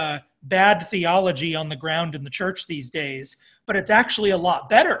of bad theology on the ground in the church these days, but it's actually a lot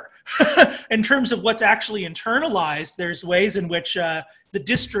better. In terms of what's actually internalized, there's ways in which the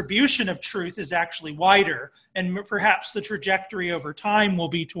distribution of truth is actually wider, and perhaps the trajectory over time will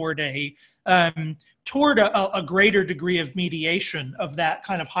be toward a greater degree of mediation of that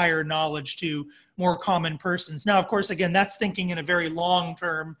kind of higher knowledge to more common persons. Now, of course, again, that's thinking in a very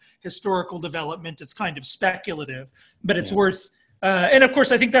long-term historical development. It's kind of speculative, but it's worth. And of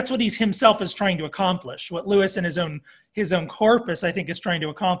course, I think that's what he's himself is trying to accomplish. What Lewis in his own corpus, I think, is trying to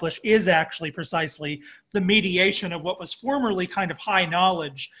accomplish is actually precisely the mediation of what was formerly kind of high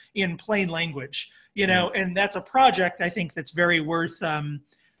knowledge in plain language. And that's a project I think that's very worth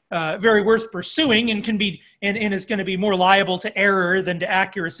pursuing, and can be and is going to be more liable to error than to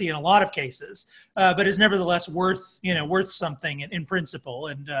accuracy in a lot of cases, but is nevertheless worth something in principle.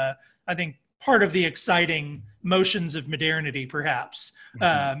 And I think part of the exciting motions of modernity, perhaps,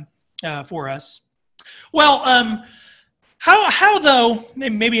 for us. Well, how though,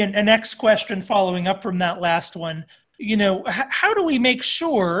 maybe a next question following up from that last one, how do we make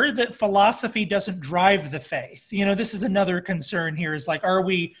sure that philosophy doesn't drive the faith? This is another concern here, is like, are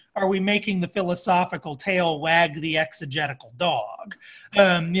we making the philosophical tail wag the exegetical dog?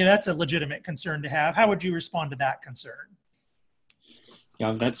 That's a legitimate concern to have. How would you respond to that concern?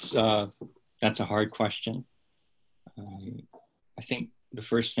 Yeah, that's a hard question. I think the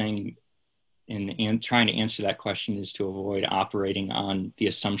first thing in trying to answer that question is to avoid operating on the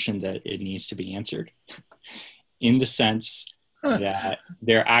assumption that it needs to be answered, in the sense that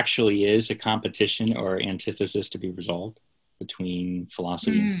there actually is a competition or antithesis to be resolved between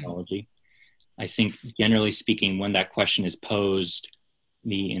philosophy and theology. I think, generally speaking, when that question is posed,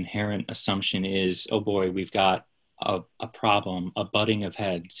 the inherent assumption is, oh boy, we've got a problem, a butting of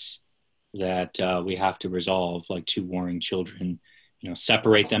heads that we have to resolve, like two warring children,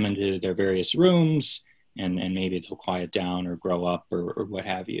 separate them into their various rooms, and maybe they'll quiet down or grow up or what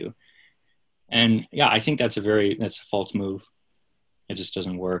have you. And yeah, I think that's a false move. It just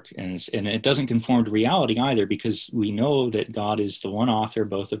doesn't work. And it doesn't conform to reality either, because we know that God is the one author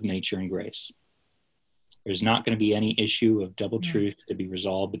both of nature and grace. There's not going to be any issue of double truth to be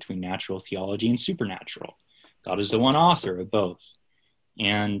resolved between natural theology and supernatural. God is the one author of both.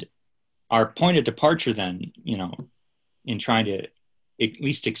 And our point of departure then, in trying to at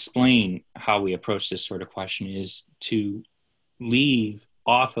least explain how we approach this sort of question, is to leave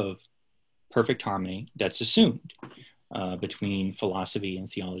off of perfect harmony that's assumed. between philosophy and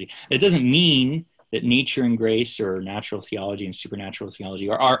theology. It doesn't mean that nature and grace or natural theology and supernatural theology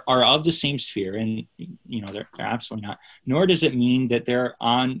are of the same sphere, and they're absolutely not. Nor does it mean that they're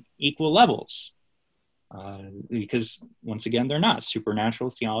on equal levels, because once again, they're not. Supernatural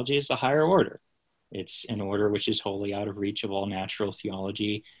theology is the higher order. It's an order which is wholly out of reach of all natural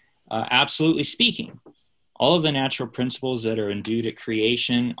theology. Absolutely speaking, all of the natural principles that are endued at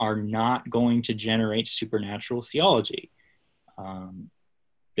creation are not going to generate supernatural theology.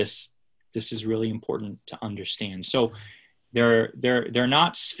 This is really important to understand. So they're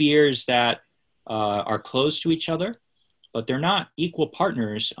not spheres that are close to each other, but they're not equal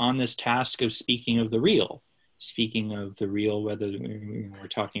partners on this task of speaking of the real. Speaking of the real, whether we're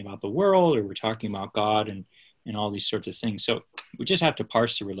talking about the world or we're talking about God and all these sorts of things. So we just have to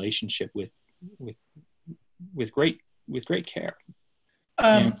parse the relationship with great care.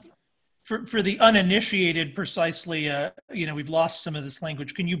 For the uninitiated, precisely, we've lost some of this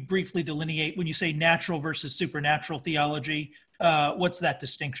language. Can you briefly delineate when you say natural versus supernatural theology? What's that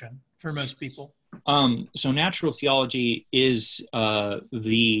distinction for most people? So natural theology is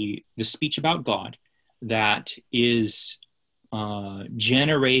the speech about God that is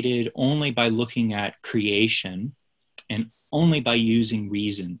generated only by looking at creation and only by using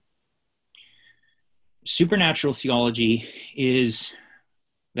reason. Supernatural theology is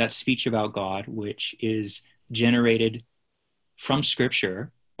that speech about God, which is generated from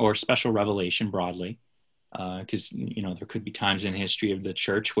Scripture or special revelation broadly, because there could be times in the history of the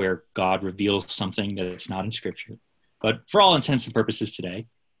church where God reveals something that's not in Scripture. But for all intents and purposes today,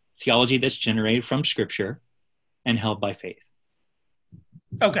 theology that's generated from Scripture and held by faith.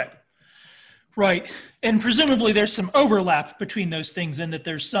 Okay. Right. And presumably there's some overlap between those things, in that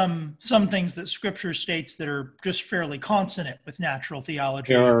there's some things that Scripture states that are just fairly consonant with natural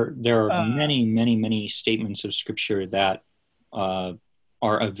theology. There are many statements of Scripture that are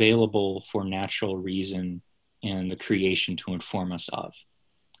available for natural reason and the creation to inform us of.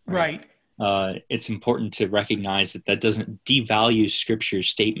 Right. It's important to recognize that doesn't devalue Scripture's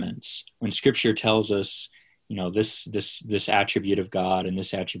statements. When Scripture tells us, this attribute of God and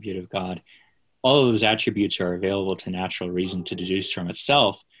this attribute of God, all of those attributes are available to natural reason to deduce from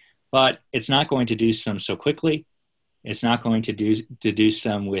itself, but it's not going to do them so quickly. It's not going to deduce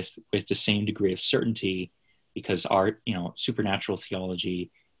them with the same degree of certainty, because our supernatural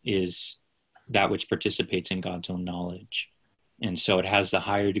theology is that which participates in God's own knowledge. And so it has the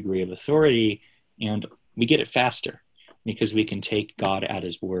higher degree of authority, and we get it faster because we can take God at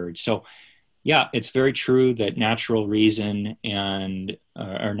his word. So yeah, it's very true that natural reason and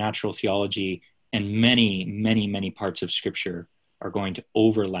or natural theology and many parts of Scripture are going to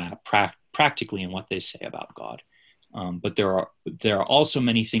overlap practically in what they say about God. But there are also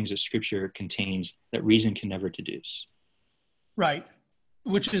many things that Scripture contains that reason can never deduce. Right.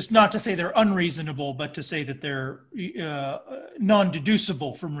 Which is not to say they're unreasonable, but to say that they're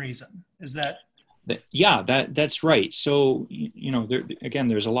non-deducible from reason. Is that? Yeah, that's right. So,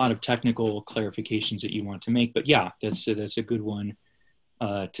 there's a lot of technical clarifications that you want to make, but yeah, that's a good one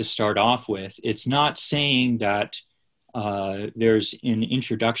to start off with. It's not saying that there's an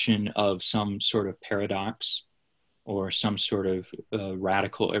introduction of some sort of paradox or some sort of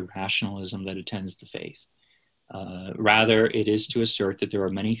radical irrationalism that attends the faith. Rather, it is to assert that there are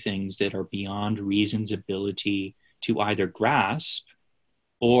many things that are beyond reason's ability to either grasp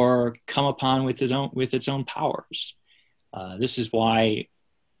or come upon with its own powers. This is why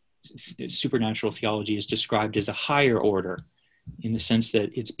supernatural theology is described as a higher order, in the sense that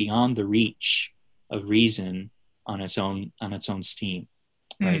it's beyond the reach of reason on its own steam,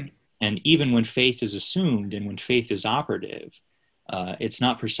 right? And even when faith is assumed and when faith is operative, it's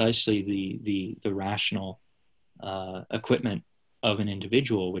not precisely the rational equipment of an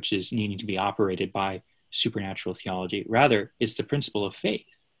individual which is needing to be operated by supernatural theology. Rather, it's the principle of faith.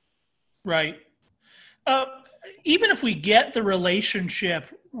 Right. Even if we get the relationship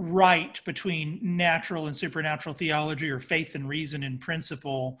right between natural and supernatural theology, or faith and reason in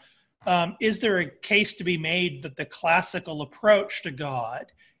principle, is there a case to be made that the classical approach to God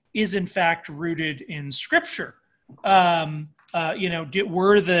is in fact rooted in Scripture? Were the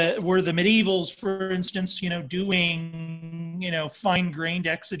medievals, for instance, doing fine-grained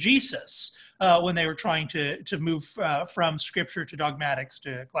exegesis when they were trying to move from Scripture to dogmatics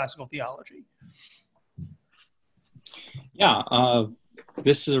to classical theology? Yeah,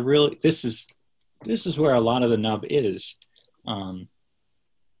 this is where a lot of the nub is.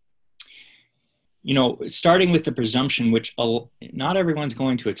 Starting with the presumption, which not everyone's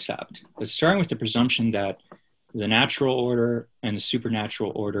going to accept, but starting with the presumption that the natural order and the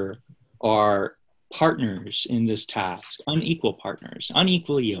supernatural order are partners in this task, unequal partners,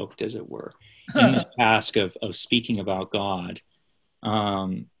 unequally yoked, as it were, in this task of speaking about God,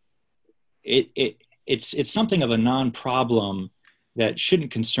 it's something of a non-problem that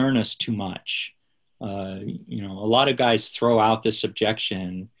shouldn't concern us too much. A lot of guys throw out this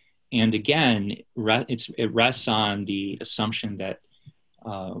objection, and again, it rests on the assumption that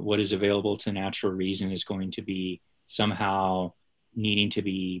what is available to natural reason is going to be somehow needing to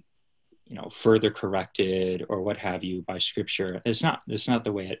be, further corrected or what have you by Scripture. It's not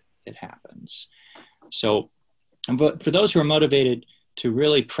the way it happens. So, but for those who are motivated to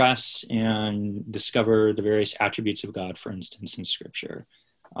really press and discover the various attributes of God, for instance, in Scripture,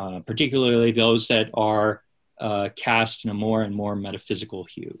 particularly those that are cast in a more and more metaphysical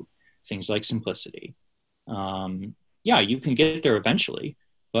hue, things like simplicity. You can get there eventually,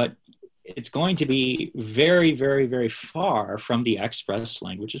 but it's going to be very, very, very far from the express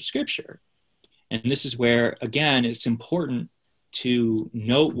language of Scripture. And this is where, again, it's important to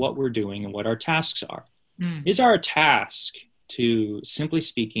note what we're doing and what our tasks are. Is our task to, simply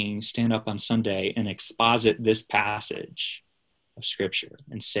speaking, stand up on Sunday and exposit this passage of Scripture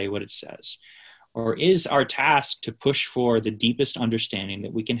and say what it says? Or is our task to push for the deepest understanding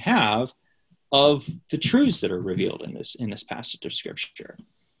that we can have of the truths that are revealed in this passage of Scripture?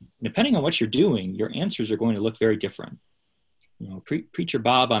 Depending on what you're doing, your answers are going to look very different. Preacher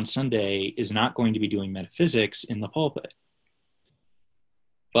Bob on Sunday is not going to be doing metaphysics in the pulpit.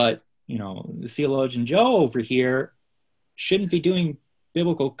 But, the theologian Joe over here shouldn't be doing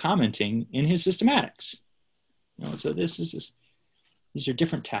biblical commenting in his systematics. So these are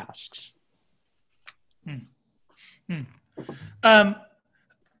different tasks. We've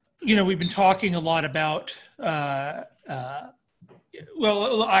been talking a lot about,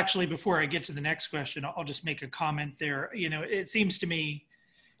 actually, before I get to the next question, I'll just make a comment there. It seems to me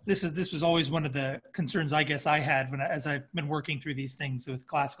this was always one of the concerns I guess I had as I've been working through these things with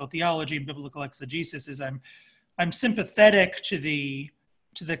classical theology and biblical exegesis, is I'm sympathetic to the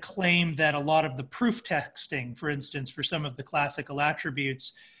claim that a lot of the proof texting, for instance, for some of the classical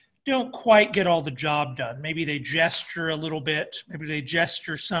attributes, don't quite get all the job done. Maybe they gesture a little bit, maybe they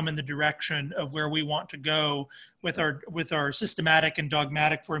gesture some in the direction of where we want to go with our systematic and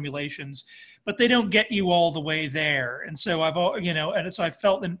dogmatic formulations, but they don't get you all the way there. And so I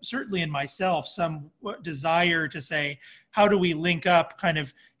felt, certainly in myself, some desire to say, how do we link up kind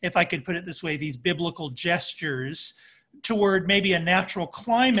of, if I could put it this way, these biblical gestures toward maybe a natural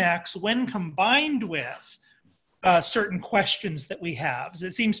climax when combined with certain questions that we have. So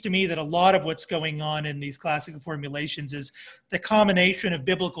it seems to me that a lot of what's going on in these classical formulations is the combination of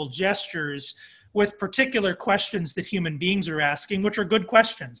biblical gestures with particular questions that human beings are asking, which are good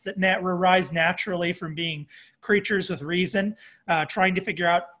questions that arise naturally from being creatures with reason, trying to figure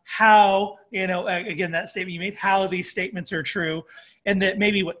out how, again, that statement you made, how these statements are true, and that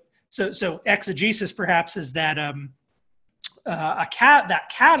maybe so exegesis perhaps is that that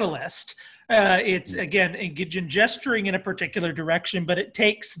catalyst. It's, again, gesturing in a particular direction, but it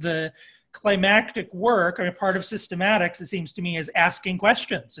takes the climactic work. Part of systematics, it seems to me, is asking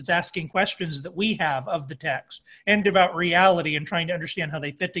questions. It's asking questions that we have of the text and about reality and trying to understand how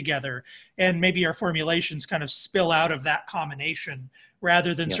they fit together. And maybe our formulations kind of spill out of that combination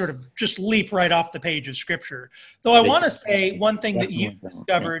rather than sort of just leap right off the page of Scripture. Though I want to say one thing that you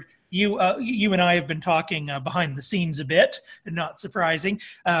discovered. You and I have been talking behind the scenes a bit, and not surprising.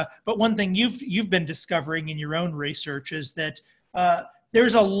 But one thing you've been discovering in your own research is that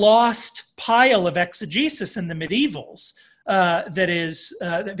there's a lost pile of exegesis in the medievals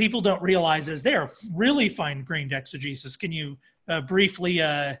that people don't realize is there. Really fine-grained exegesis. Can you briefly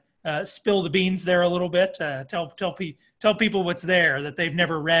spill the beans there a little bit? Tell people what's there that they've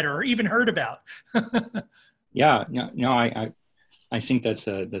never read or even heard about. I think that's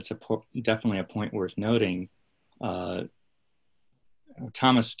definitely a point worth noting.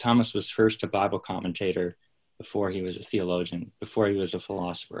 Thomas was first a Bible commentator before he was a theologian, before he was a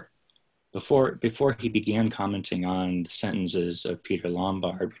philosopher, before he began commenting on the sentences of Peter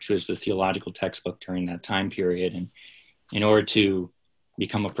Lombard, which was the theological textbook during that time period. And in order to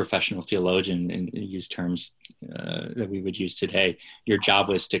become a professional theologian and use terms that we would use today, your job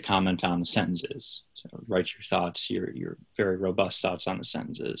was to comment on the sentences. So write your thoughts, your very robust thoughts on the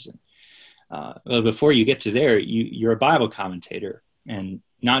sentences. And, before you get to there, you're a Bible commentator, and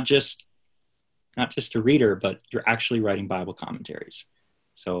not just a reader, but you're actually writing Bible commentaries.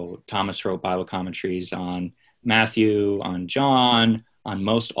 So Thomas wrote Bible commentaries on Matthew, on John, on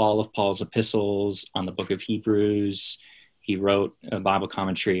most all of Paul's epistles, on the book of Hebrews. He wrote a Bible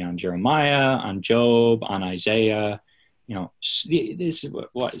commentary on Jeremiah, on Job, on Isaiah. this is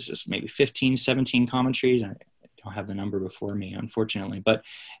what is this, maybe 15, 17 commentaries. I don't have the number before me, unfortunately, but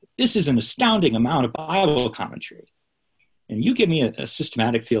this is an astounding amount of Bible commentary. And you give me a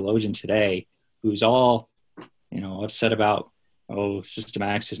systematic theologian today who's all, upset about,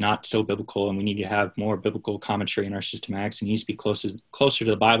 systematics is not so biblical and we need to have more biblical commentary in our systematics and needs to be closer to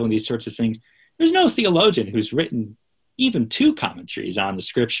the Bible and these sorts of things. There's no theologian who's written even 2 commentaries on the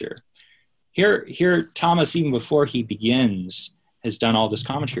scripture. Here, Thomas, even before he begins, has done all this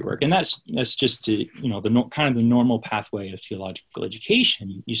commentary work. And that's just, the kind of the normal pathway of theological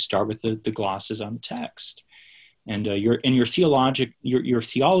education. You start with the glosses on the text. And your theology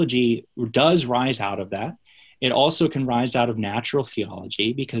does rise out of that. It also can rise out of natural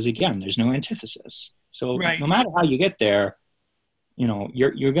theology because, again, there's no antithesis. So no matter how you get there,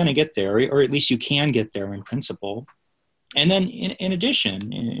 you're going to get there, or at least you can get there in principle. And then in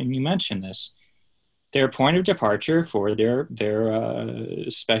addition, and you mentioned this, their point of departure for their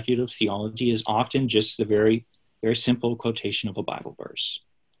speculative theology is often just the very, very simple quotation of a Bible verse.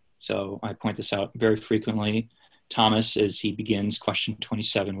 So I point this out very frequently. Thomas, as he begins question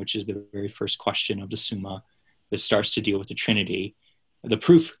 27, which is the very first question of the Summa, that starts to deal with the Trinity, the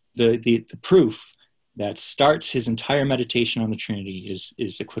proof that starts his entire meditation on the Trinity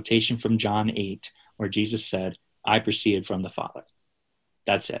is a quotation from John 8, where Jesus said, "I proceeded from the Father."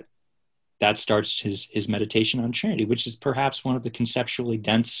 That's it. That starts his meditation on Trinity, which is perhaps one of the conceptually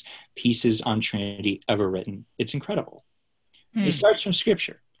dense pieces on Trinity ever written. It's incredible. It starts from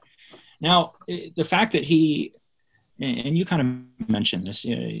Scripture. Now, the fact that he, and you kind of mentioned this,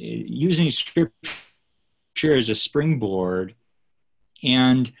 using Scripture as a springboard,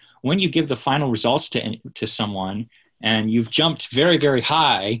 and when you give the final results to someone and you've jumped very, very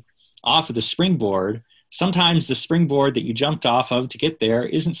high off of the springboard, sometimes the springboard that you jumped off of to get there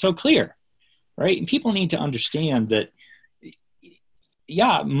isn't so clear, right? And people need to understand that,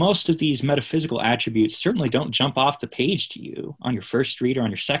 most of these metaphysical attributes certainly don't jump off the page to you on your first read or on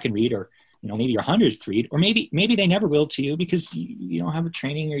your second read, or maybe your 100th read, or maybe they never will to you because you don't have a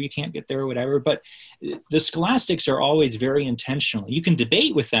training or you can't get there or whatever. But the scholastics are always very intentional. You can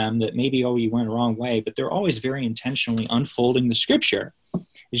debate with them that maybe, you went the wrong way, but they're always very intentionally unfolding the scripture.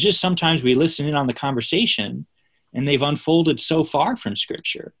 It's just sometimes we listen in on the conversation and they've unfolded so far from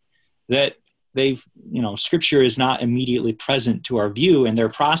scripture that scripture is not immediately present to our view, and their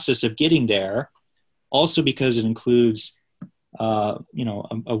process of getting there, also because it includes a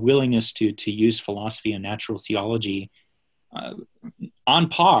willingness to use philosophy and natural theology on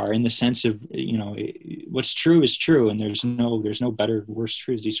par, in the sense of, what's true is true, and there's no better, worse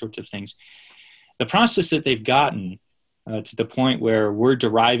truths, these sorts of things. The process that they've gotten to the point where we're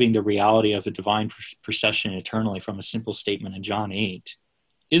deriving the reality of a divine procession eternally from a simple statement in John 8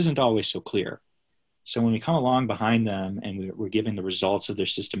 isn't always so clear. So when we come along behind them and we're giving the results of their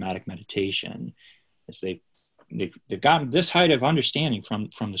systematic meditation, as they've gotten this height of understanding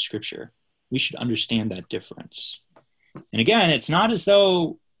from the scripture, we should understand that difference. And again, it's not as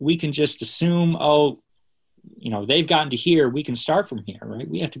though we can just assume, they've gotten to here, we can start from here, right?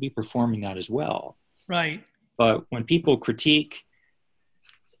 We have to be performing that as well. Right. But when people critique,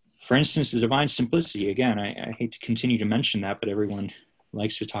 for instance, the divine simplicity, again, I hate to continue to mention that, but everyone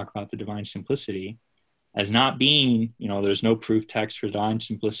likes to talk about the divine simplicity as not being, there's no proof text for divine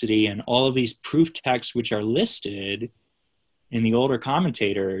simplicity, and all of these proof texts which are listed in the older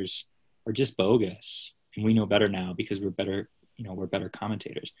commentators are just bogus. And we know better now because we're better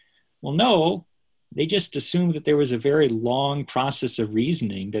commentators. Well, no, they just assumed that there was a very long process of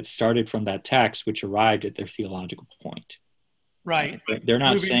reasoning that started from that text, which arrived at their theological point. Right. But they're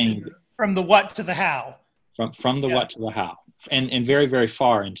not saying from the what to the how. From the what to the how, and very, very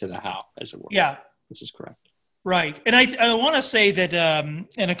far into the how, as it were. Yeah. This is correct. Right. And I want to say that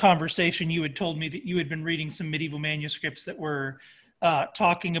in a conversation, you had told me that you had been reading some medieval manuscripts that were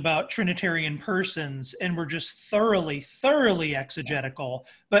talking about Trinitarian persons and were just thoroughly exegetical,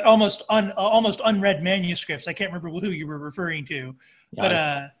 but almost unread manuscripts. I can't remember who you were referring to.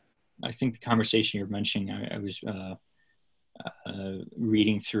 Yeah, but I think the conversation you're mentioning, I was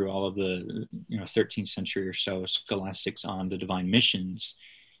reading through all of the 13th century or so scholastics on the divine missions,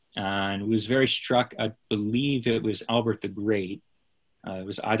 and was very struck. I believe it was Albert the Great. It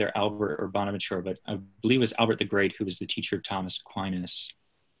was either Albert or Bonaventure, but I believe it was Albert the Great who was the teacher of Thomas Aquinas.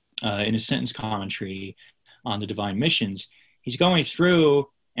 In his sentence commentary on the divine missions, he's going through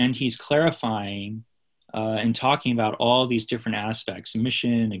and he's clarifying and talking about all these different aspects: a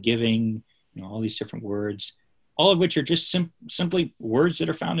mission, a giving, all these different words, all of which are just simply words that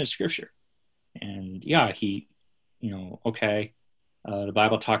are found in Scripture. And yeah, the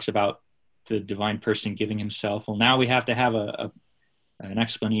Bible talks about the divine person giving himself. Well, now we have to have an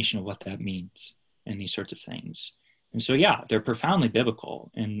explanation of what that means and these sorts of things. And so, yeah, they're profoundly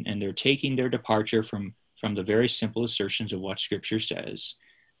biblical, and they're taking their departure from the very simple assertions of what Scripture says.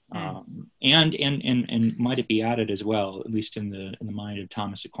 And might it be added as well, at least in the mind of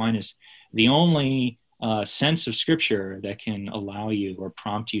Thomas Aquinas, the only sense of Scripture that can allow you or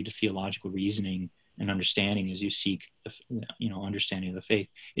prompt you to theological reasoning and understanding as you seek understanding of the faith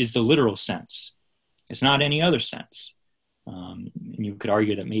is the literal sense. It's not any other sense. And you could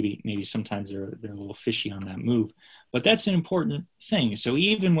argue that maybe sometimes they're a little fishy on that move, but that's an important thing. So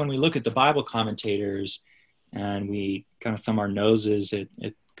even when we look at the Bible commentators and we kind of thumb our noses at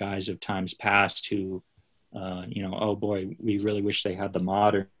guys of times past who, oh boy, we really wish they had the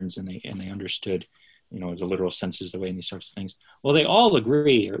moderns and they understood, the literal senses the way in these sorts of things. Well, they all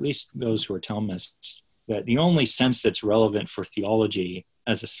agree, or at least those who are Thomists, that the only sense that's relevant for theology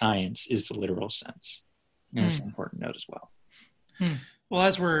as a science is the literal sense. And that's an important note as well. Well,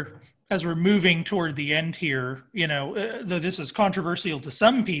 as we're moving toward the end here, though this is controversial to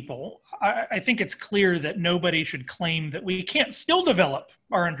some people, I think it's clear that nobody should claim that we can't still develop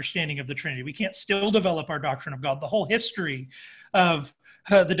our understanding of the Trinity. We can't still develop our doctrine of God. The whole history of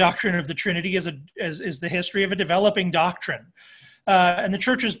the doctrine of the Trinity is the history of a developing doctrine. And the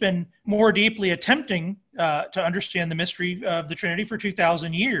church has been more deeply attempting to understand the mystery of the Trinity for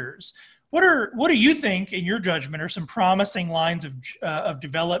 2,000 years. What do you think, in your judgment, are some promising lines of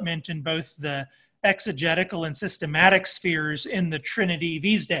development in both the exegetical and systematic spheres in the Trinity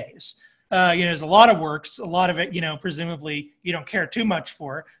these days? There's a lot of works, a lot of it, presumably you don't care too much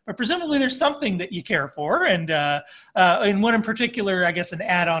for, but presumably there's something that you care for. And what in particular, I guess an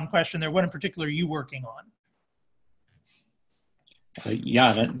add-on question there, what in particular are you working on?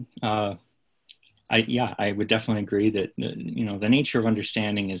 I would definitely agree that, the nature of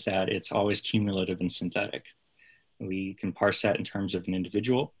understanding is that it's always cumulative and synthetic. We can parse that in terms of an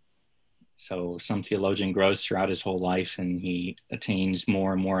individual. So some theologian grows throughout his whole life and he attains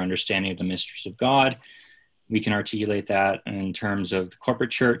more and more understanding of the mysteries of God. We can articulate that in terms of the corporate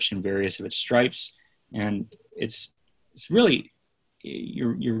church and various of its stripes. And it's really,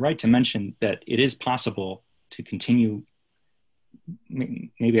 you're right to mention that it is possible to continue.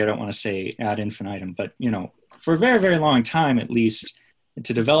 Maybe I don't want to say ad infinitum, but, for a very, very long time, at least,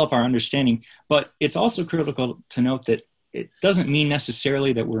 to develop our understanding. But it's also critical to note that it doesn't mean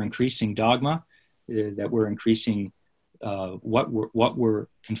necessarily that we're increasing dogma, that we're increasing what we're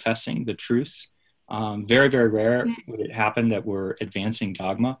confessing, the truth. Very, very rare would it happen that we're advancing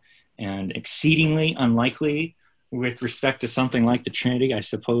dogma, and exceedingly unlikely with respect to something like the Trinity, I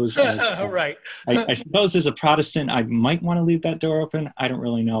suppose. Right. I suppose as a Protestant, I might want to leave that door open. I don't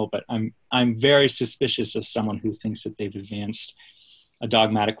really know, but I'm very suspicious of someone who thinks that they've advanced a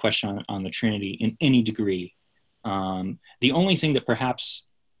dogmatic question on the Trinity in any degree. The only thing that perhaps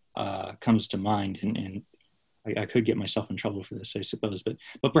comes to mind, and I could get myself in trouble for this, I suppose,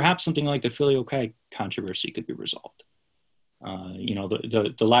 but perhaps something like the filioque controversy could be resolved.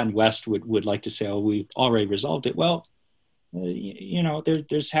 The Latin West would like to say, oh, we've already resolved it. Well,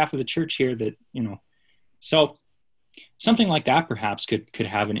 there's half of the church here that, so something like that perhaps could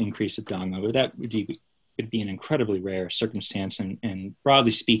have an increase of dogma, but that would be an incredibly rare circumstance, and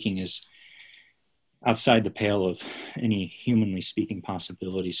broadly speaking is outside the pale of any humanly speaking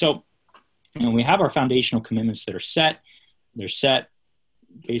possibility. So, we have our foundational commitments that are set. They're set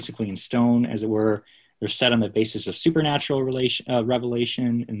basically in stone, as it were. They're set on the basis of supernatural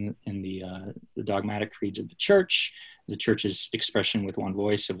revelation in the dogmatic creeds of the church's expression with one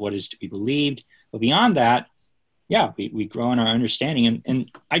voice of what is to be believed. But beyond that, we grow in our understanding.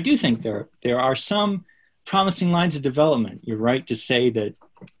 And I do think there are some promising lines of development. You're right to say that,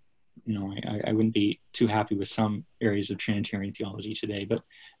 I wouldn't be too happy with some areas of Trinitarian theology today, but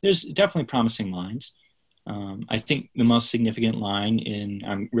there's definitely promising lines. I think the most significant line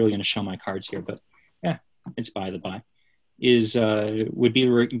I'm really going to show my cards here, but it's by the by, would be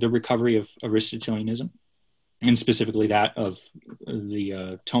the recovery of Aristotelianism, and specifically that of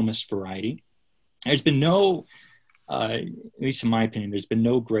the Thomist variety. There's been no, at least in my opinion, there's been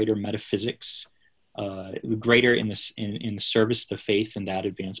no greater metaphysics, greater in the service of the faith than that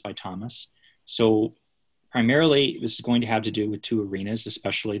advanced by Thomas. So primarily, this is going to have to do with two arenas,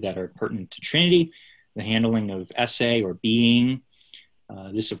 especially that are pertinent to Trinity: the handling of esse or being.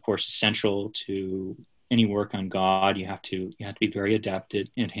 This, of course, is central to any work on God. You have to be very adept at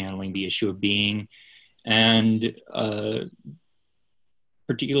handling the issue of being, and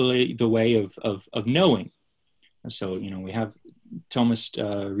particularly the way of knowing. So, we have Thomist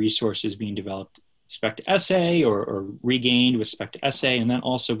resources being developed respect to essay, or regained with respect to essay, and then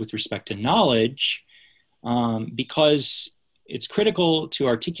also with respect to knowledge, because it's critical to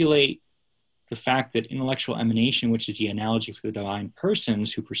articulate the fact that intellectual emanation, which is the analogy for the divine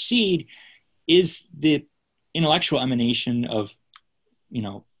persons who proceed, is the intellectual emanation of,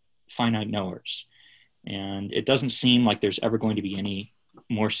 finite knowers. And it doesn't seem like there's ever going to be any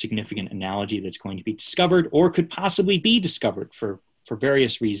more significant analogy that's going to be discovered or could possibly be discovered for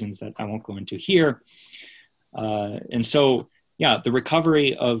various reasons that I won't go into here. And so, the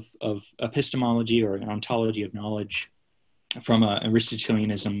recovery of epistemology or an ontology of knowledge from an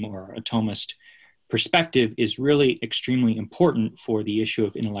Aristotelianism or a Thomist perspective is really extremely important for the issue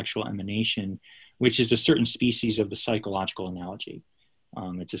of intellectual emanation, which is a certain species of the psychological analogy.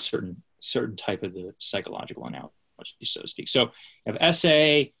 It's a certain type of the psychological analogy, so to speak. So we have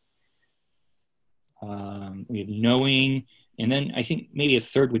essay, we have knowing, and then I think maybe a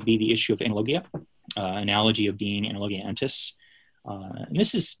third would be the issue of analogia, analogy of being, analogia entis. And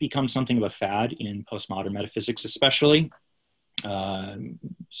this has become something of a fad in postmodern metaphysics, especially.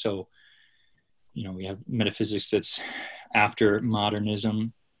 So, we have metaphysics that's after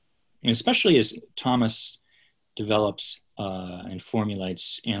modernism, and especially as Thomas develops and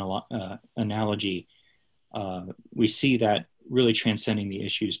formulates analogy, we see that really transcending the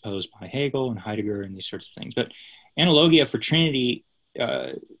issues posed by Hegel and Heidegger and these sorts of things. But analogia for Trinity,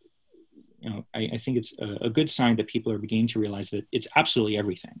 I think it's a good sign that people are beginning to realize that it's absolutely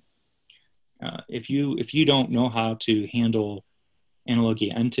everything. If you don't know how to handle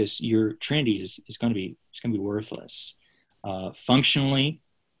analogia entis, your Trinity is going to be worthless. Functionally,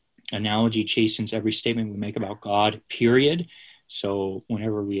 analogy chastens every statement we make about God, period. So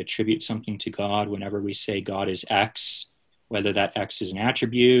whenever we attribute something to God, whenever we say God is X, whether that X is an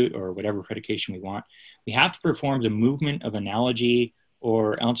attribute or whatever predication we want, we have to perform the movement of analogy,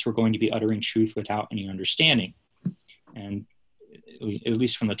 or else we're going to be uttering truth without any understanding. And at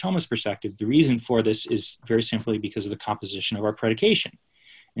least from the Thomist perspective, the reason for this is very simply because of the composition of our predication.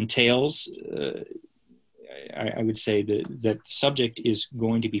 Entails, I would say that the subject is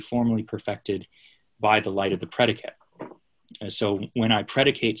going to be formally perfected by the light of the predicate. So when I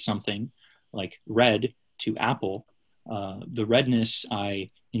predicate something like red to apple, the redness I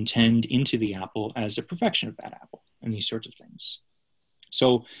intend into the apple as a perfection of that apple, and these sorts of things.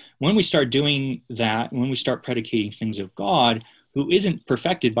 So when we start doing that, when we start predicating things of God, who isn't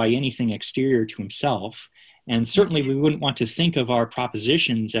perfected by anything exterior to himself, and certainly we wouldn't want to think of our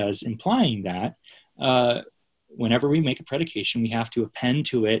propositions as implying that, whenever we make a predication, we have to append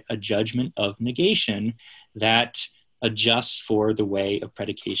to it a judgment of negation that adjusts for the way of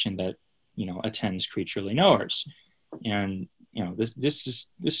predication that, attends creaturely knowers. And, this is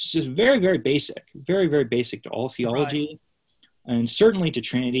just very, very basic, very, very basic to all theology. Right. And certainly to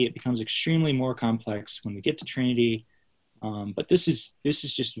Trinity. It becomes extremely more complex when we get to Trinity. But this is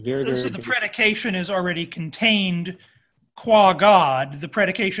just very, very. So the predication is already contained qua God. The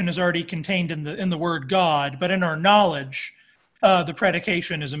predication is already contained in the word God. But in our knowledge, the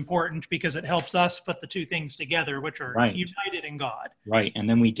predication is important because it helps us put the two things together, which are united in God. Right, and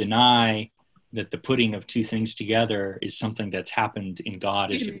then we deny that the putting of two things together is something that's happened in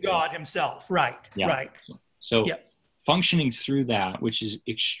God. In God Himself, right? Yeah. Right. So functioning through that, which is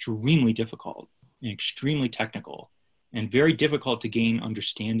extremely difficult and extremely technical, and very difficult to gain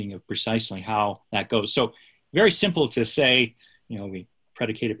understanding of precisely how that goes. So very simple to say, we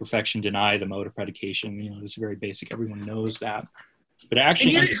predicated perfection, deny the mode of predication. It's very basic. Everyone knows that. But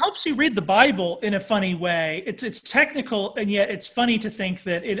actually, and yet it helps you read the Bible in a funny way. It's technical, and yet it's funny to think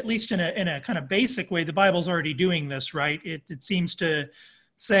that at least in a kind of basic way, the Bible's already doing this, right? It seems to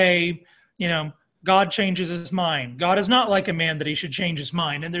say, God changes his mind. God is not like a man that he should change his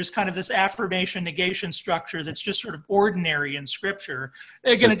mind. And there's kind of this affirmation negation structure that's just sort of ordinary in Scripture.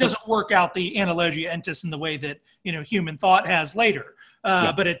 Again, it doesn't work out the analogia entis in the way that human thought has later.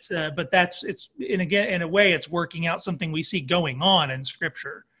 But it's in a way it's working out something we see going on in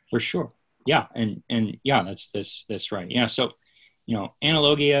Scripture. For sure, yeah, and that's right. Yeah, so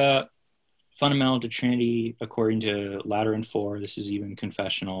analogia, fundamental to Trinity according to Lateran 4. This is even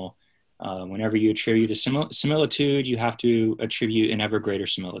confessional. Whenever you attribute a similitude, you have to attribute an ever greater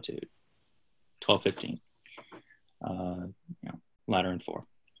similitude. 12:15. Lateran 4.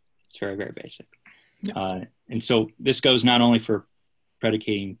 It's very, very basic. Yeah. And so this goes not only for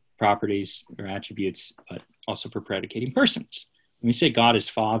predicating properties or attributes, but also for predicating persons. When we say God is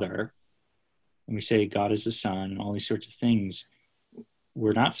Father, and we say God is the Son, and all these sorts of things,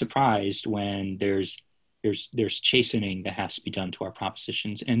 we're not surprised when there's chastening that has to be done to our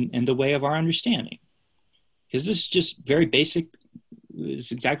propositions and the way of our understanding. Because this is just very basic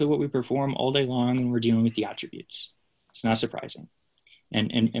is exactly what we perform all day long when we're dealing with the attributes. It's not surprising.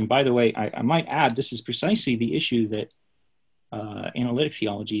 And by the way, I might add, this is precisely the issue that analytic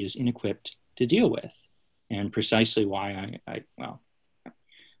theology is inequipped to deal with, and precisely why I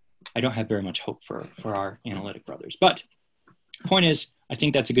don't have very much hope for our analytic brothers. But point is, I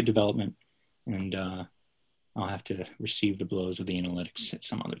think that's a good development, and I'll have to receive the blows of the analytics at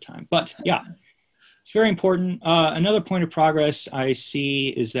some other time. But yeah, it's very important. Another point of progress I see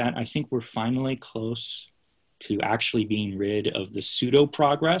is that I think we're finally close to actually being rid of the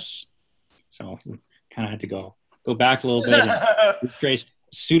pseudo-progress. So we kind of had to go back a little bit and retrace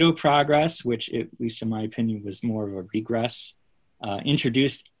pseudo-progress, which, at least in my opinion, was more of a regress.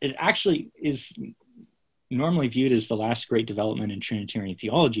 Introduced, it actually is normally viewed as the last great development in Trinitarian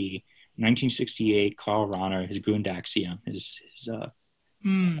theology. 1968, Karl Rahner, his Grundaxiom,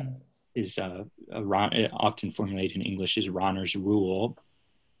 often formulated in English as Rahner's rule,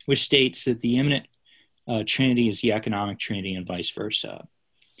 which states that the immanent Trinity is the economic Trinity and vice versa.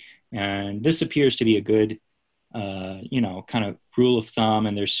 And this appears to be a good, kind of rule of thumb.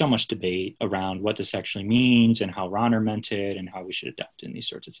 And there's so much debate around what this actually means and how Rahner meant it and how we should adopt it and these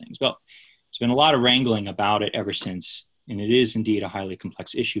sorts of things. Well, there's been a lot of wrangling about it ever since, and it is indeed a highly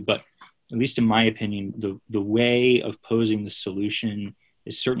complex issue. But at least in my opinion, the way of posing the solution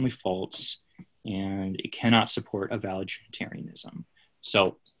is certainly false, and it cannot support a valid Trinitarianism.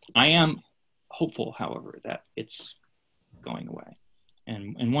 So I am hopeful, however, that it's going away.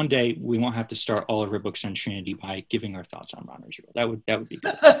 And one day we won't have to start all of our books on Trinity by giving our thoughts on Rahner's rule. That would be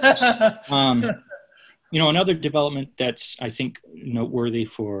good. Another development that's, I think, noteworthy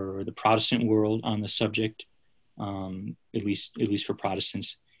for the Protestant world on the subject, at least for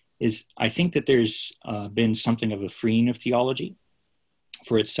Protestants, is I think that there's been something of a freeing of theology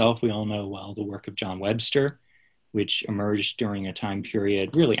for itself. We all know well the work of John Webster, which emerged during a time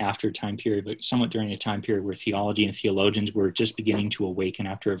period, really after a time period, but somewhat during a time period where theology and theologians were just beginning to awaken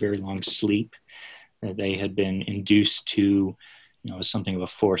after a very long sleep that they had been induced to, something of a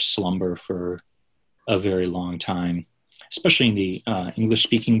forced slumber for a very long time, especially in the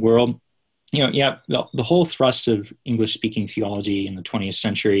English-speaking world. The whole thrust of English-speaking theology in the 20th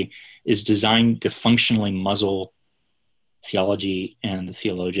century is designed to functionally muzzle theology and the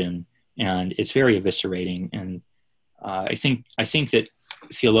theologian, and it's very eviscerating. And I think that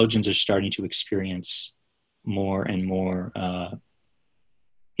theologians are starting to experience more and more,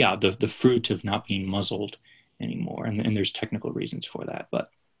 the fruit of not being muzzled anymore, and there's technical reasons for that. But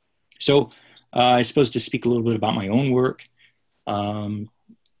so I suppose to speak a little bit about my own work.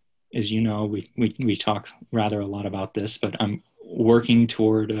 As you know, we talk rather a lot about this, but I'm working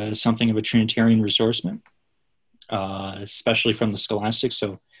toward something of a Trinitarian ressourcement, especially from the scholastics.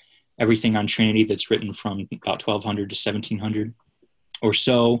 So everything on Trinity that's written from about 1200 to 1700 or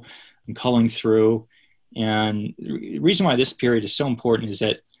so, I'm culling through. And the reason why this period is so important is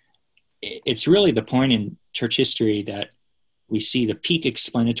that it's really the point in church history that we see the peak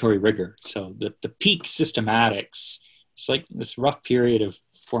explanatory rigor. So the peak systematics. It's like this rough period of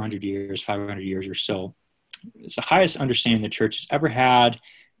 400 years, 500 years or so. It's the highest understanding the church has ever had,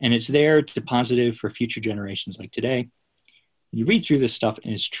 and it's there deposited for future generations like today. You read through this stuff,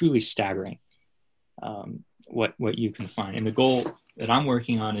 and it's truly staggering what you can find. And the goal that I'm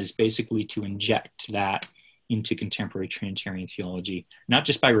working on is basically to inject that into contemporary Trinitarian theology, not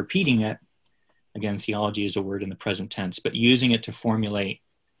just by repeating it. Again, theology is a word in the present tense, but using it to formulate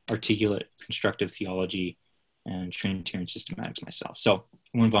articulate, constructive theology and Trinitarian systematics myself. So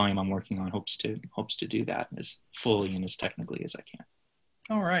one volume I'm working on hopes to do that as fully and as technically as I can.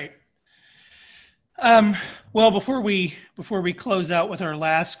 All right. Well, before we close out with our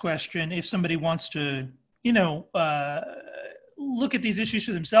last question, if somebody wants to, look at these issues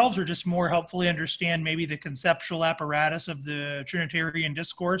for themselves, or just more helpfully understand maybe the conceptual apparatus of the Trinitarian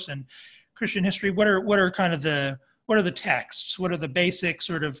discourse and Christian history, what are the texts? What are the basic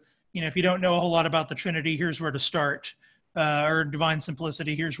sort of, if you don't know a whole lot about the Trinity, here's where to start, or divine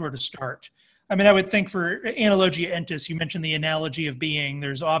simplicity, here's where to start. I mean, I would think for Analogia Entis, you mentioned the analogy of being.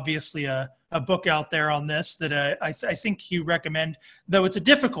 There's obviously a book out there on this that I think you recommend, though it's a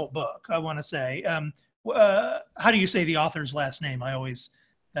difficult book, I want to say. How do you say the author's last name? I always...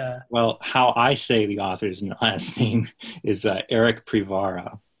 Well, how I say the author's last name is Eric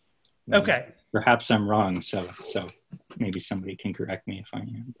Privara. Okay. Perhaps I'm wrong, so maybe somebody can correct me if I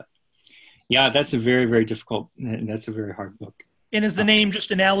am. But yeah, that's a very, very difficult, that's a very hard book. And is the name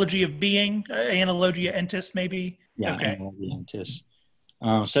just Analogy of Being? Analogia Entis, maybe? Yeah, okay. Analogia Entis.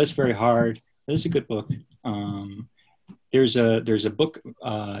 So that's very hard. It's a good book. There's a book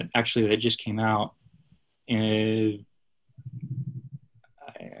actually that just came out.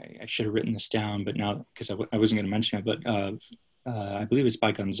 I should have written this down, but now, because I wasn't going to mention it, but I believe it's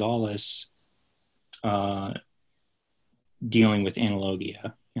by Gonzalez, dealing with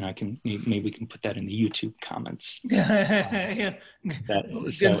analogia. And I can, maybe we can put that in the YouTube comments. Yeah.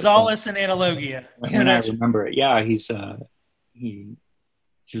 Gonzalez and analogia. When I remember it. Yeah, it's a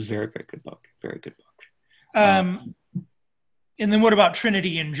very, very good book. Very good book. And then what about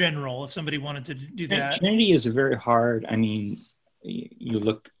Trinity in general, if somebody wanted to do that? Trinity is a very hard, I mean, you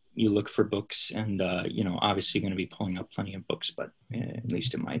look for books, and obviously you're going to be pulling up plenty of books, but at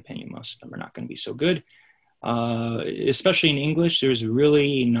least in my opinion, most of them are not going to be so good. Especially in English, there's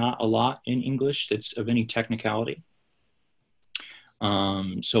really not a lot in English that's of any technicality.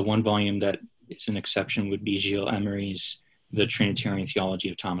 So one volume that is an exception would be Gilles Emery's The Trinitarian Theology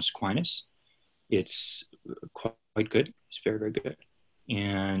of Thomas Aquinas. It's quite good. It's very, very good.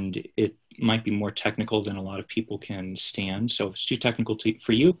 And it might be more technical than a lot of people can stand. So if it's too technical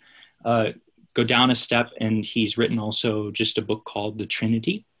for you, go down a step, and he's written also just a book called The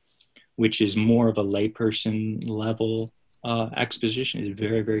Trinity, which is more of a layperson level exposition. It's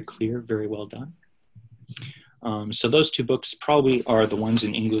very, very clear, very well done. So those two books probably are the ones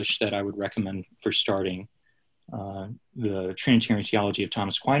in English that I would recommend for starting. The Trinitarian Theology of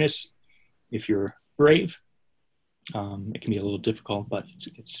Thomas Aquinas, if you're brave. It can be a little difficult, but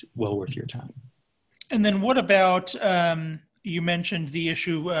it's well worth your time. And then what about, you mentioned the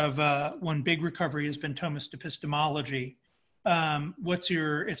issue of one big recovery has been Thomist epistemology.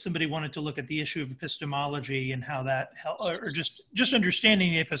 If somebody wanted to look at the issue of epistemology and how that or just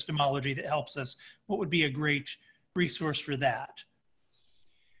understanding the epistemology that helps us, what would be a great resource for that?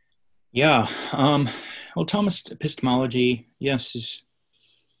 Yeah. Well, Thomist epistemology, yes,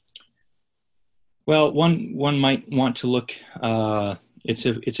 one might want to look, it's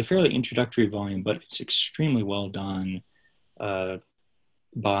a fairly introductory volume, but it's extremely well done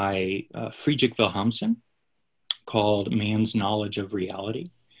by Friedrich Wilhelmsen, called Man's Knowledge of Reality.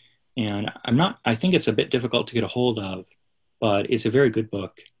 And I think it's a bit difficult to get a hold of, but it's a very good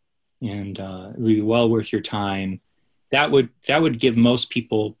book, and it would be well worth your time. That would give most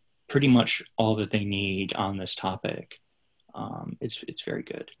people pretty much all that they need on this topic. It's very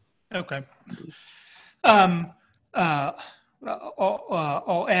good. Okay. I'll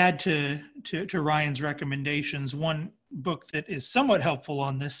add to Ryan's recommendations. One book that is somewhat helpful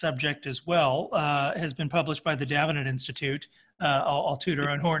on this subject as well has been published by the Davenant Institute. I'll toot our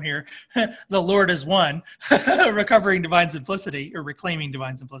own horn here. The Lord is One, Recovering Divine Simplicity, or Reclaiming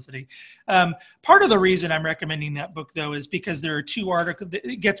Divine Simplicity. Part of the reason I'm recommending that book, though, is because there are two articles.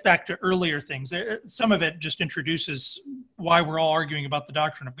 It gets back to earlier things. Some of it just introduces why we're all arguing about the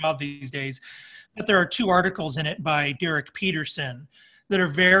doctrine of God these days. But there are two articles in it by Derek Peterson that are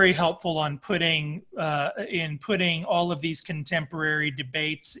very helpful on putting all of these contemporary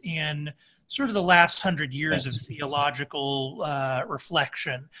debates in sort of the last 100 years of theological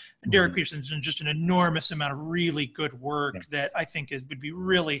reflection. And Derek Peterson's done just an enormous amount of really good work that I think would be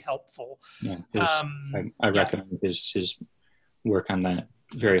really helpful. Yeah, I recommend his work on that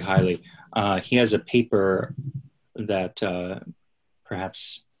very highly. He has a paper that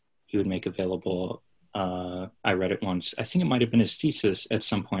perhaps he would make available. I read it once. I think it might have been his thesis at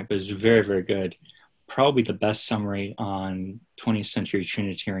some point, but it's very, very good. Probably the best summary on 20th century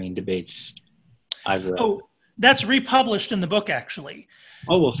Trinitarian debates I've read. Oh, that's republished in the book, actually.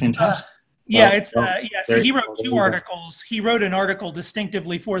 Oh, well, fantastic. So he wrote two articles. He wrote an article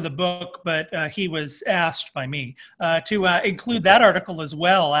distinctively for the book, but he was asked by me to include that article as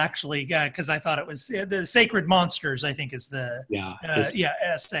well, actually, because I thought it was the Sacred Monsters, I think is the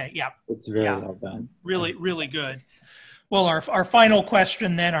essay. Yeah. It's very well done. Really, really good. Well, our final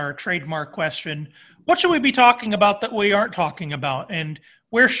question then, our trademark question, what should we be talking about that we aren't talking about? And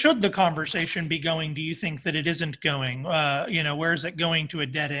where should the conversation be going? Do you think that it isn't going? Where is it going to a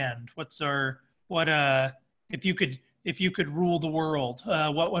dead end? If you could rule the world,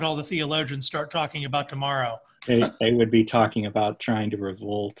 what would all the theologians start talking about tomorrow? They would be talking about trying to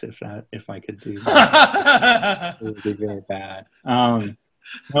revolt if I could do that. It would be very bad.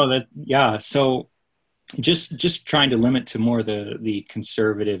 So just trying to limit to more the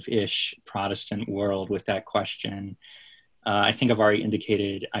conservative-ish Protestant world with that question. I think I've already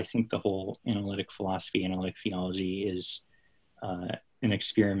indicated, I think the whole analytic philosophy, analytic theology is an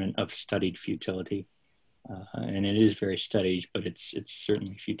experiment of studied futility. And it is very studied, but it's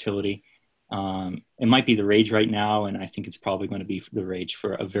certainly futility. It might be the rage right now, and I think it's probably going to be the rage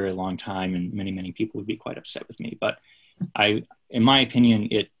for a very long time, and many, many people would be quite upset with me. But in my opinion,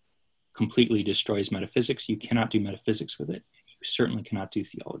 it completely destroys metaphysics. You cannot do metaphysics with it. You certainly cannot do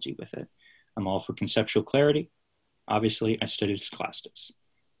theology with it. I'm all for conceptual clarity. Obviously, I studied scholastics.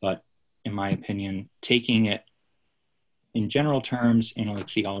 But in my opinion, taking it in general terms, analytic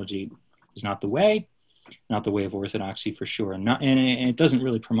theology is not the way of orthodoxy for sure, and it doesn't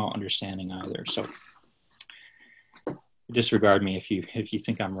really promote understanding either. So disregard me if you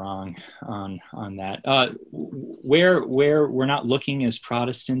think I'm wrong on that. Where we're not looking as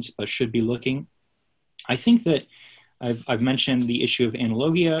Protestants but should be looking, I think that I've mentioned the issue of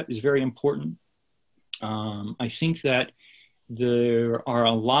analogia is very important. I think that there are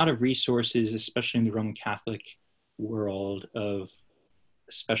a lot of resources, especially in the Roman Catholic world,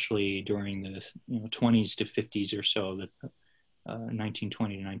 especially during the 20s to 50s or so,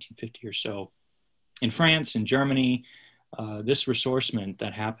 1920 to 1950 or so, in France and Germany. This ressourcement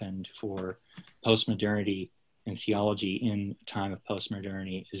that happened for postmodernity and theology in a time of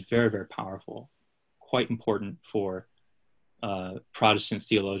postmodernity is very, very powerful, quite important for Protestant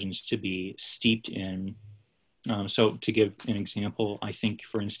theologians to be steeped in. So to give an example, I think,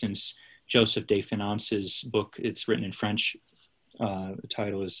 for instance, Joseph de Finance's book, it's written in French, the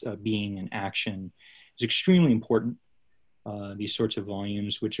title is Being and Action, is extremely important. These sorts of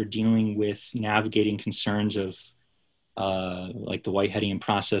volumes, which are dealing with navigating concerns of like the Whiteheadian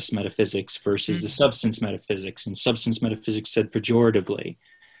process metaphysics versus the substance metaphysics, and substance metaphysics said pejoratively.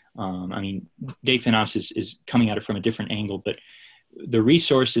 I mean, de Finance is coming at it from a different angle, but the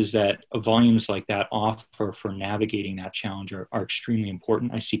resources that volumes like that offer for navigating that challenge are extremely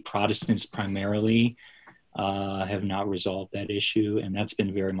important. I see Protestants primarily have not resolved that issue, and that's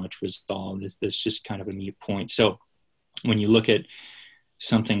been very much resolved. It's just kind of a moot point. So when you look at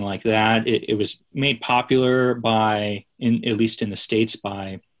something like that, it was made popular by, at least in the States,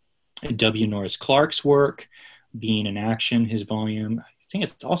 by W. Norris Clarke's work, Being in Action, his volume. I think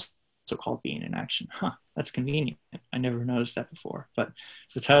it's also called Being in Action. That's convenient. I never noticed that before. But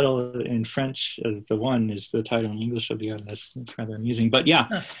the title in French of the one is the title in English of the other. That's rather amusing. But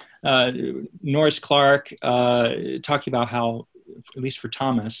yeah, Norris Clarke talking about how, at least for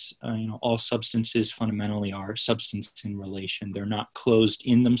Thomas, all substances fundamentally are substance in relation. They're not closed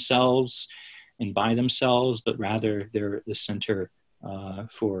in themselves and by themselves, but rather they're the center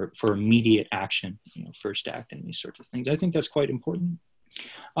for immediate action, first act and these sorts of things. I think that's quite important.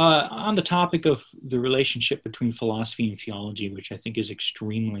 On the topic of the relationship between philosophy and theology, which I think is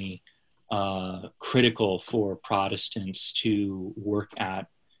extremely critical for Protestants to work at,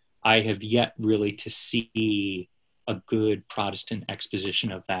 I have yet really to see a good Protestant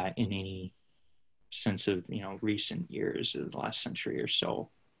exposition of that in any sense of, recent years, of the last century or so.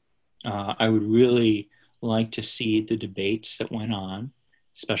 I would really like to see the debates that went on,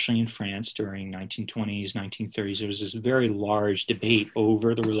 especially in France during 1920s, 1930s. There was this very large debate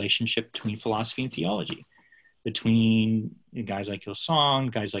over the relationship between philosophy and theology, between guys like Gilson,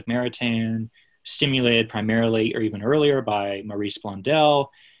 guys like Maritain, stimulated primarily or even earlier by Maurice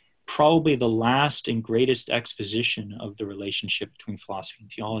Blondel. Probably the last and greatest exposition of the relationship between philosophy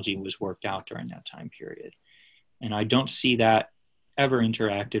and theology was worked out during that time period. And I don't see that ever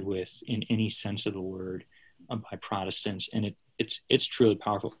interacted with in any sense of the word by Protestants. And it's truly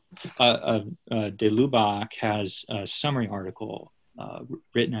powerful. De Lubac has a summary article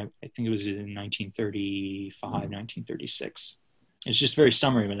written, I think it was in 1935, 1936. It's just very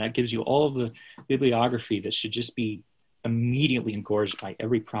summary, but that gives you all of the bibliography that should just be immediately engorged by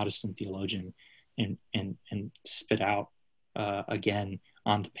every Protestant theologian and spit out again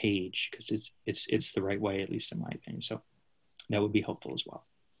on the page, because it's the right way, at least in my opinion. So that would be helpful as well.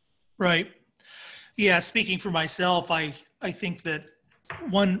 Right. Yeah. Speaking for myself, I think that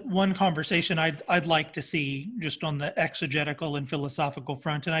one conversation I'd like to see just on the exegetical and philosophical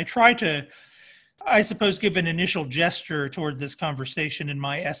front, and I try to, I suppose, give an initial gesture toward this conversation in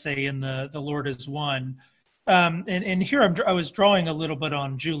my essay in the Lord is One. And here I was drawing a little bit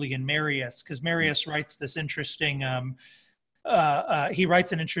on Julian Marius, because Marius writes this interesting, he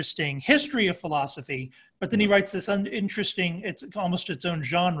writes an interesting history of philosophy, but then he writes this interesting, it's almost its own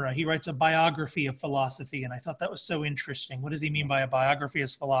genre. He writes a biography of philosophy, and I thought that was so interesting. What does he mean by a biography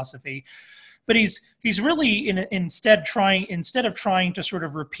of philosophy? But he's really instead of trying to sort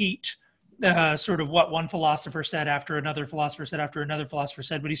of repeat sort of what one philosopher said after another philosopher said after another philosopher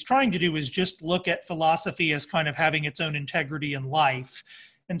said, what he's trying to do is just look at philosophy as kind of having its own integrity in life,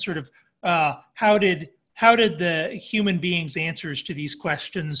 and sort of how did the human being's answers to these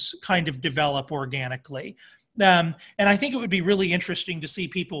questions kind of develop organically. And I think it would be really interesting to see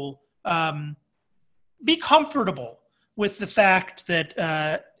people be comfortable with the fact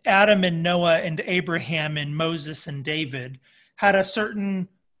that Adam and Noah and Abraham and Moses and David had a certain,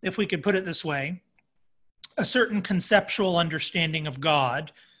 if we could put it this way, a certain conceptual understanding of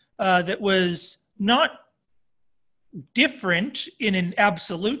God that was not different in an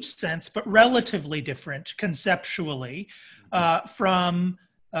absolute sense, but relatively different conceptually from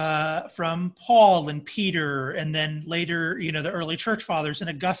Paul and Peter, and then later, the early church fathers and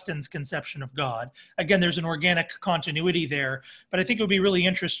Augustine's conception of God. Again, there's an organic continuity there, but I think it would be really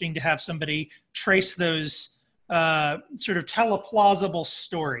interesting to have somebody trace those, sort of tell a plausible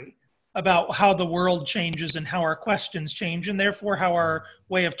story about how the world changes and how our questions change, and therefore how our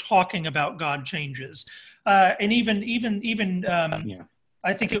way of talking about God changes. And even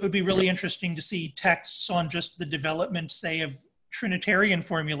I think it would be really interesting to see texts on just the development, say, of Trinitarian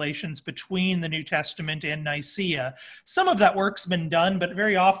formulations between the New Testament and Nicaea. Some of that work's been done, but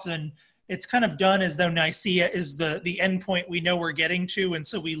very often it's kind of done as though Nicaea is the endpoint we know we're getting to, and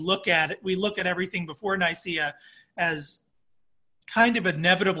so we look at everything before Nicaea as kind of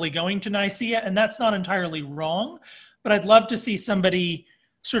inevitably going to Nicaea, and that's not entirely wrong. But I'd love to see somebody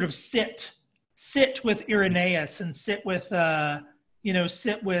sort of sit with Irenaeus and sit with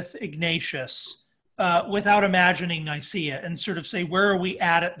Ignatius without imagining Nicaea, and sort of say, where are we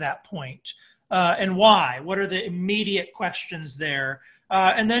at that point, and why? What are the immediate questions there?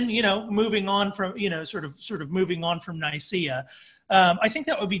 And then moving on from sort of moving on from Nicaea. I think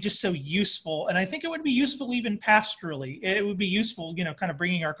that would be just so useful, and I think it would be useful even pastorally. It would be useful, kind of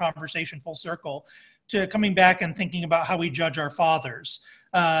bringing our conversation full circle to coming back and thinking about how we judge our fathers.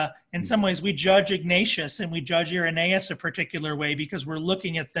 In some ways, we judge Ignatius and we judge Irenaeus a particular way because we're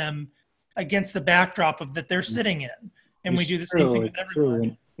looking at them against the backdrop of that they're sitting in, and we do the same thing with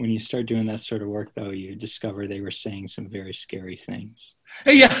everyone. When you start doing that sort of work, though, you discover they were saying some very scary things.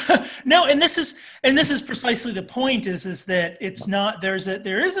 Yeah, no, and this is precisely the point. Is that it's not there is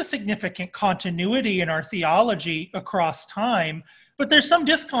a significant continuity in our theology across time, but there's some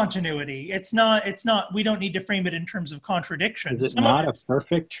discontinuity. It's not. We don't need to frame it in terms of contradiction. Is it not a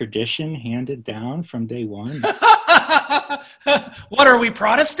perfect tradition handed down from day one? What are we,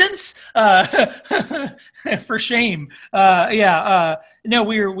 Protestants? For shame. No,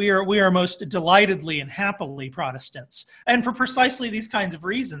 we are most delightedly and happily Protestants, and for precisely these kinds of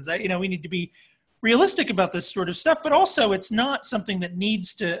reasons. We need to be realistic about this sort of stuff, but also it's not something that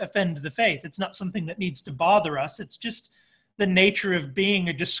needs to offend the faith. It's not something that needs to bother us. It's just the nature of being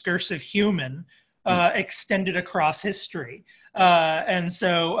a discursive human extended across history. And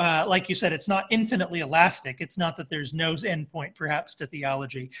so, like you said, it's not infinitely elastic. It's not that there's no end point, perhaps, to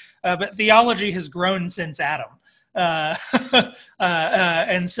theology. But theology has grown since Adam.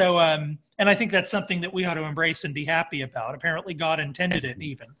 And so, and I think that's something that we ought to embrace and be happy about. Apparently, God intended it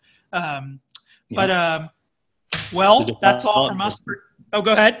even. Well, that's all from us. Oh,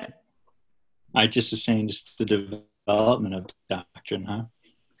 go ahead. I just was saying, just the development of doctrine, huh?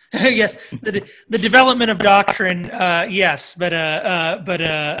 Yes, the development of doctrine, yes, but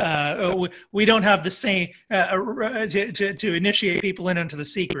we don't have the same to initiate people into the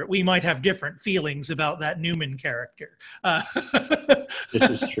secret. We might have different feelings about that Newman character. This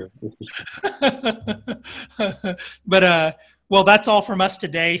is true. But well, that's all from us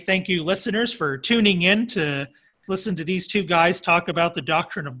today. Thank you, listeners, for tuning in to listen to these two guys talk about the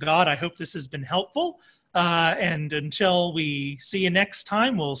doctrine of God. I hope this has been helpful. And until we see you next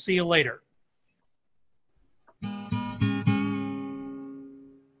time, we'll see you later.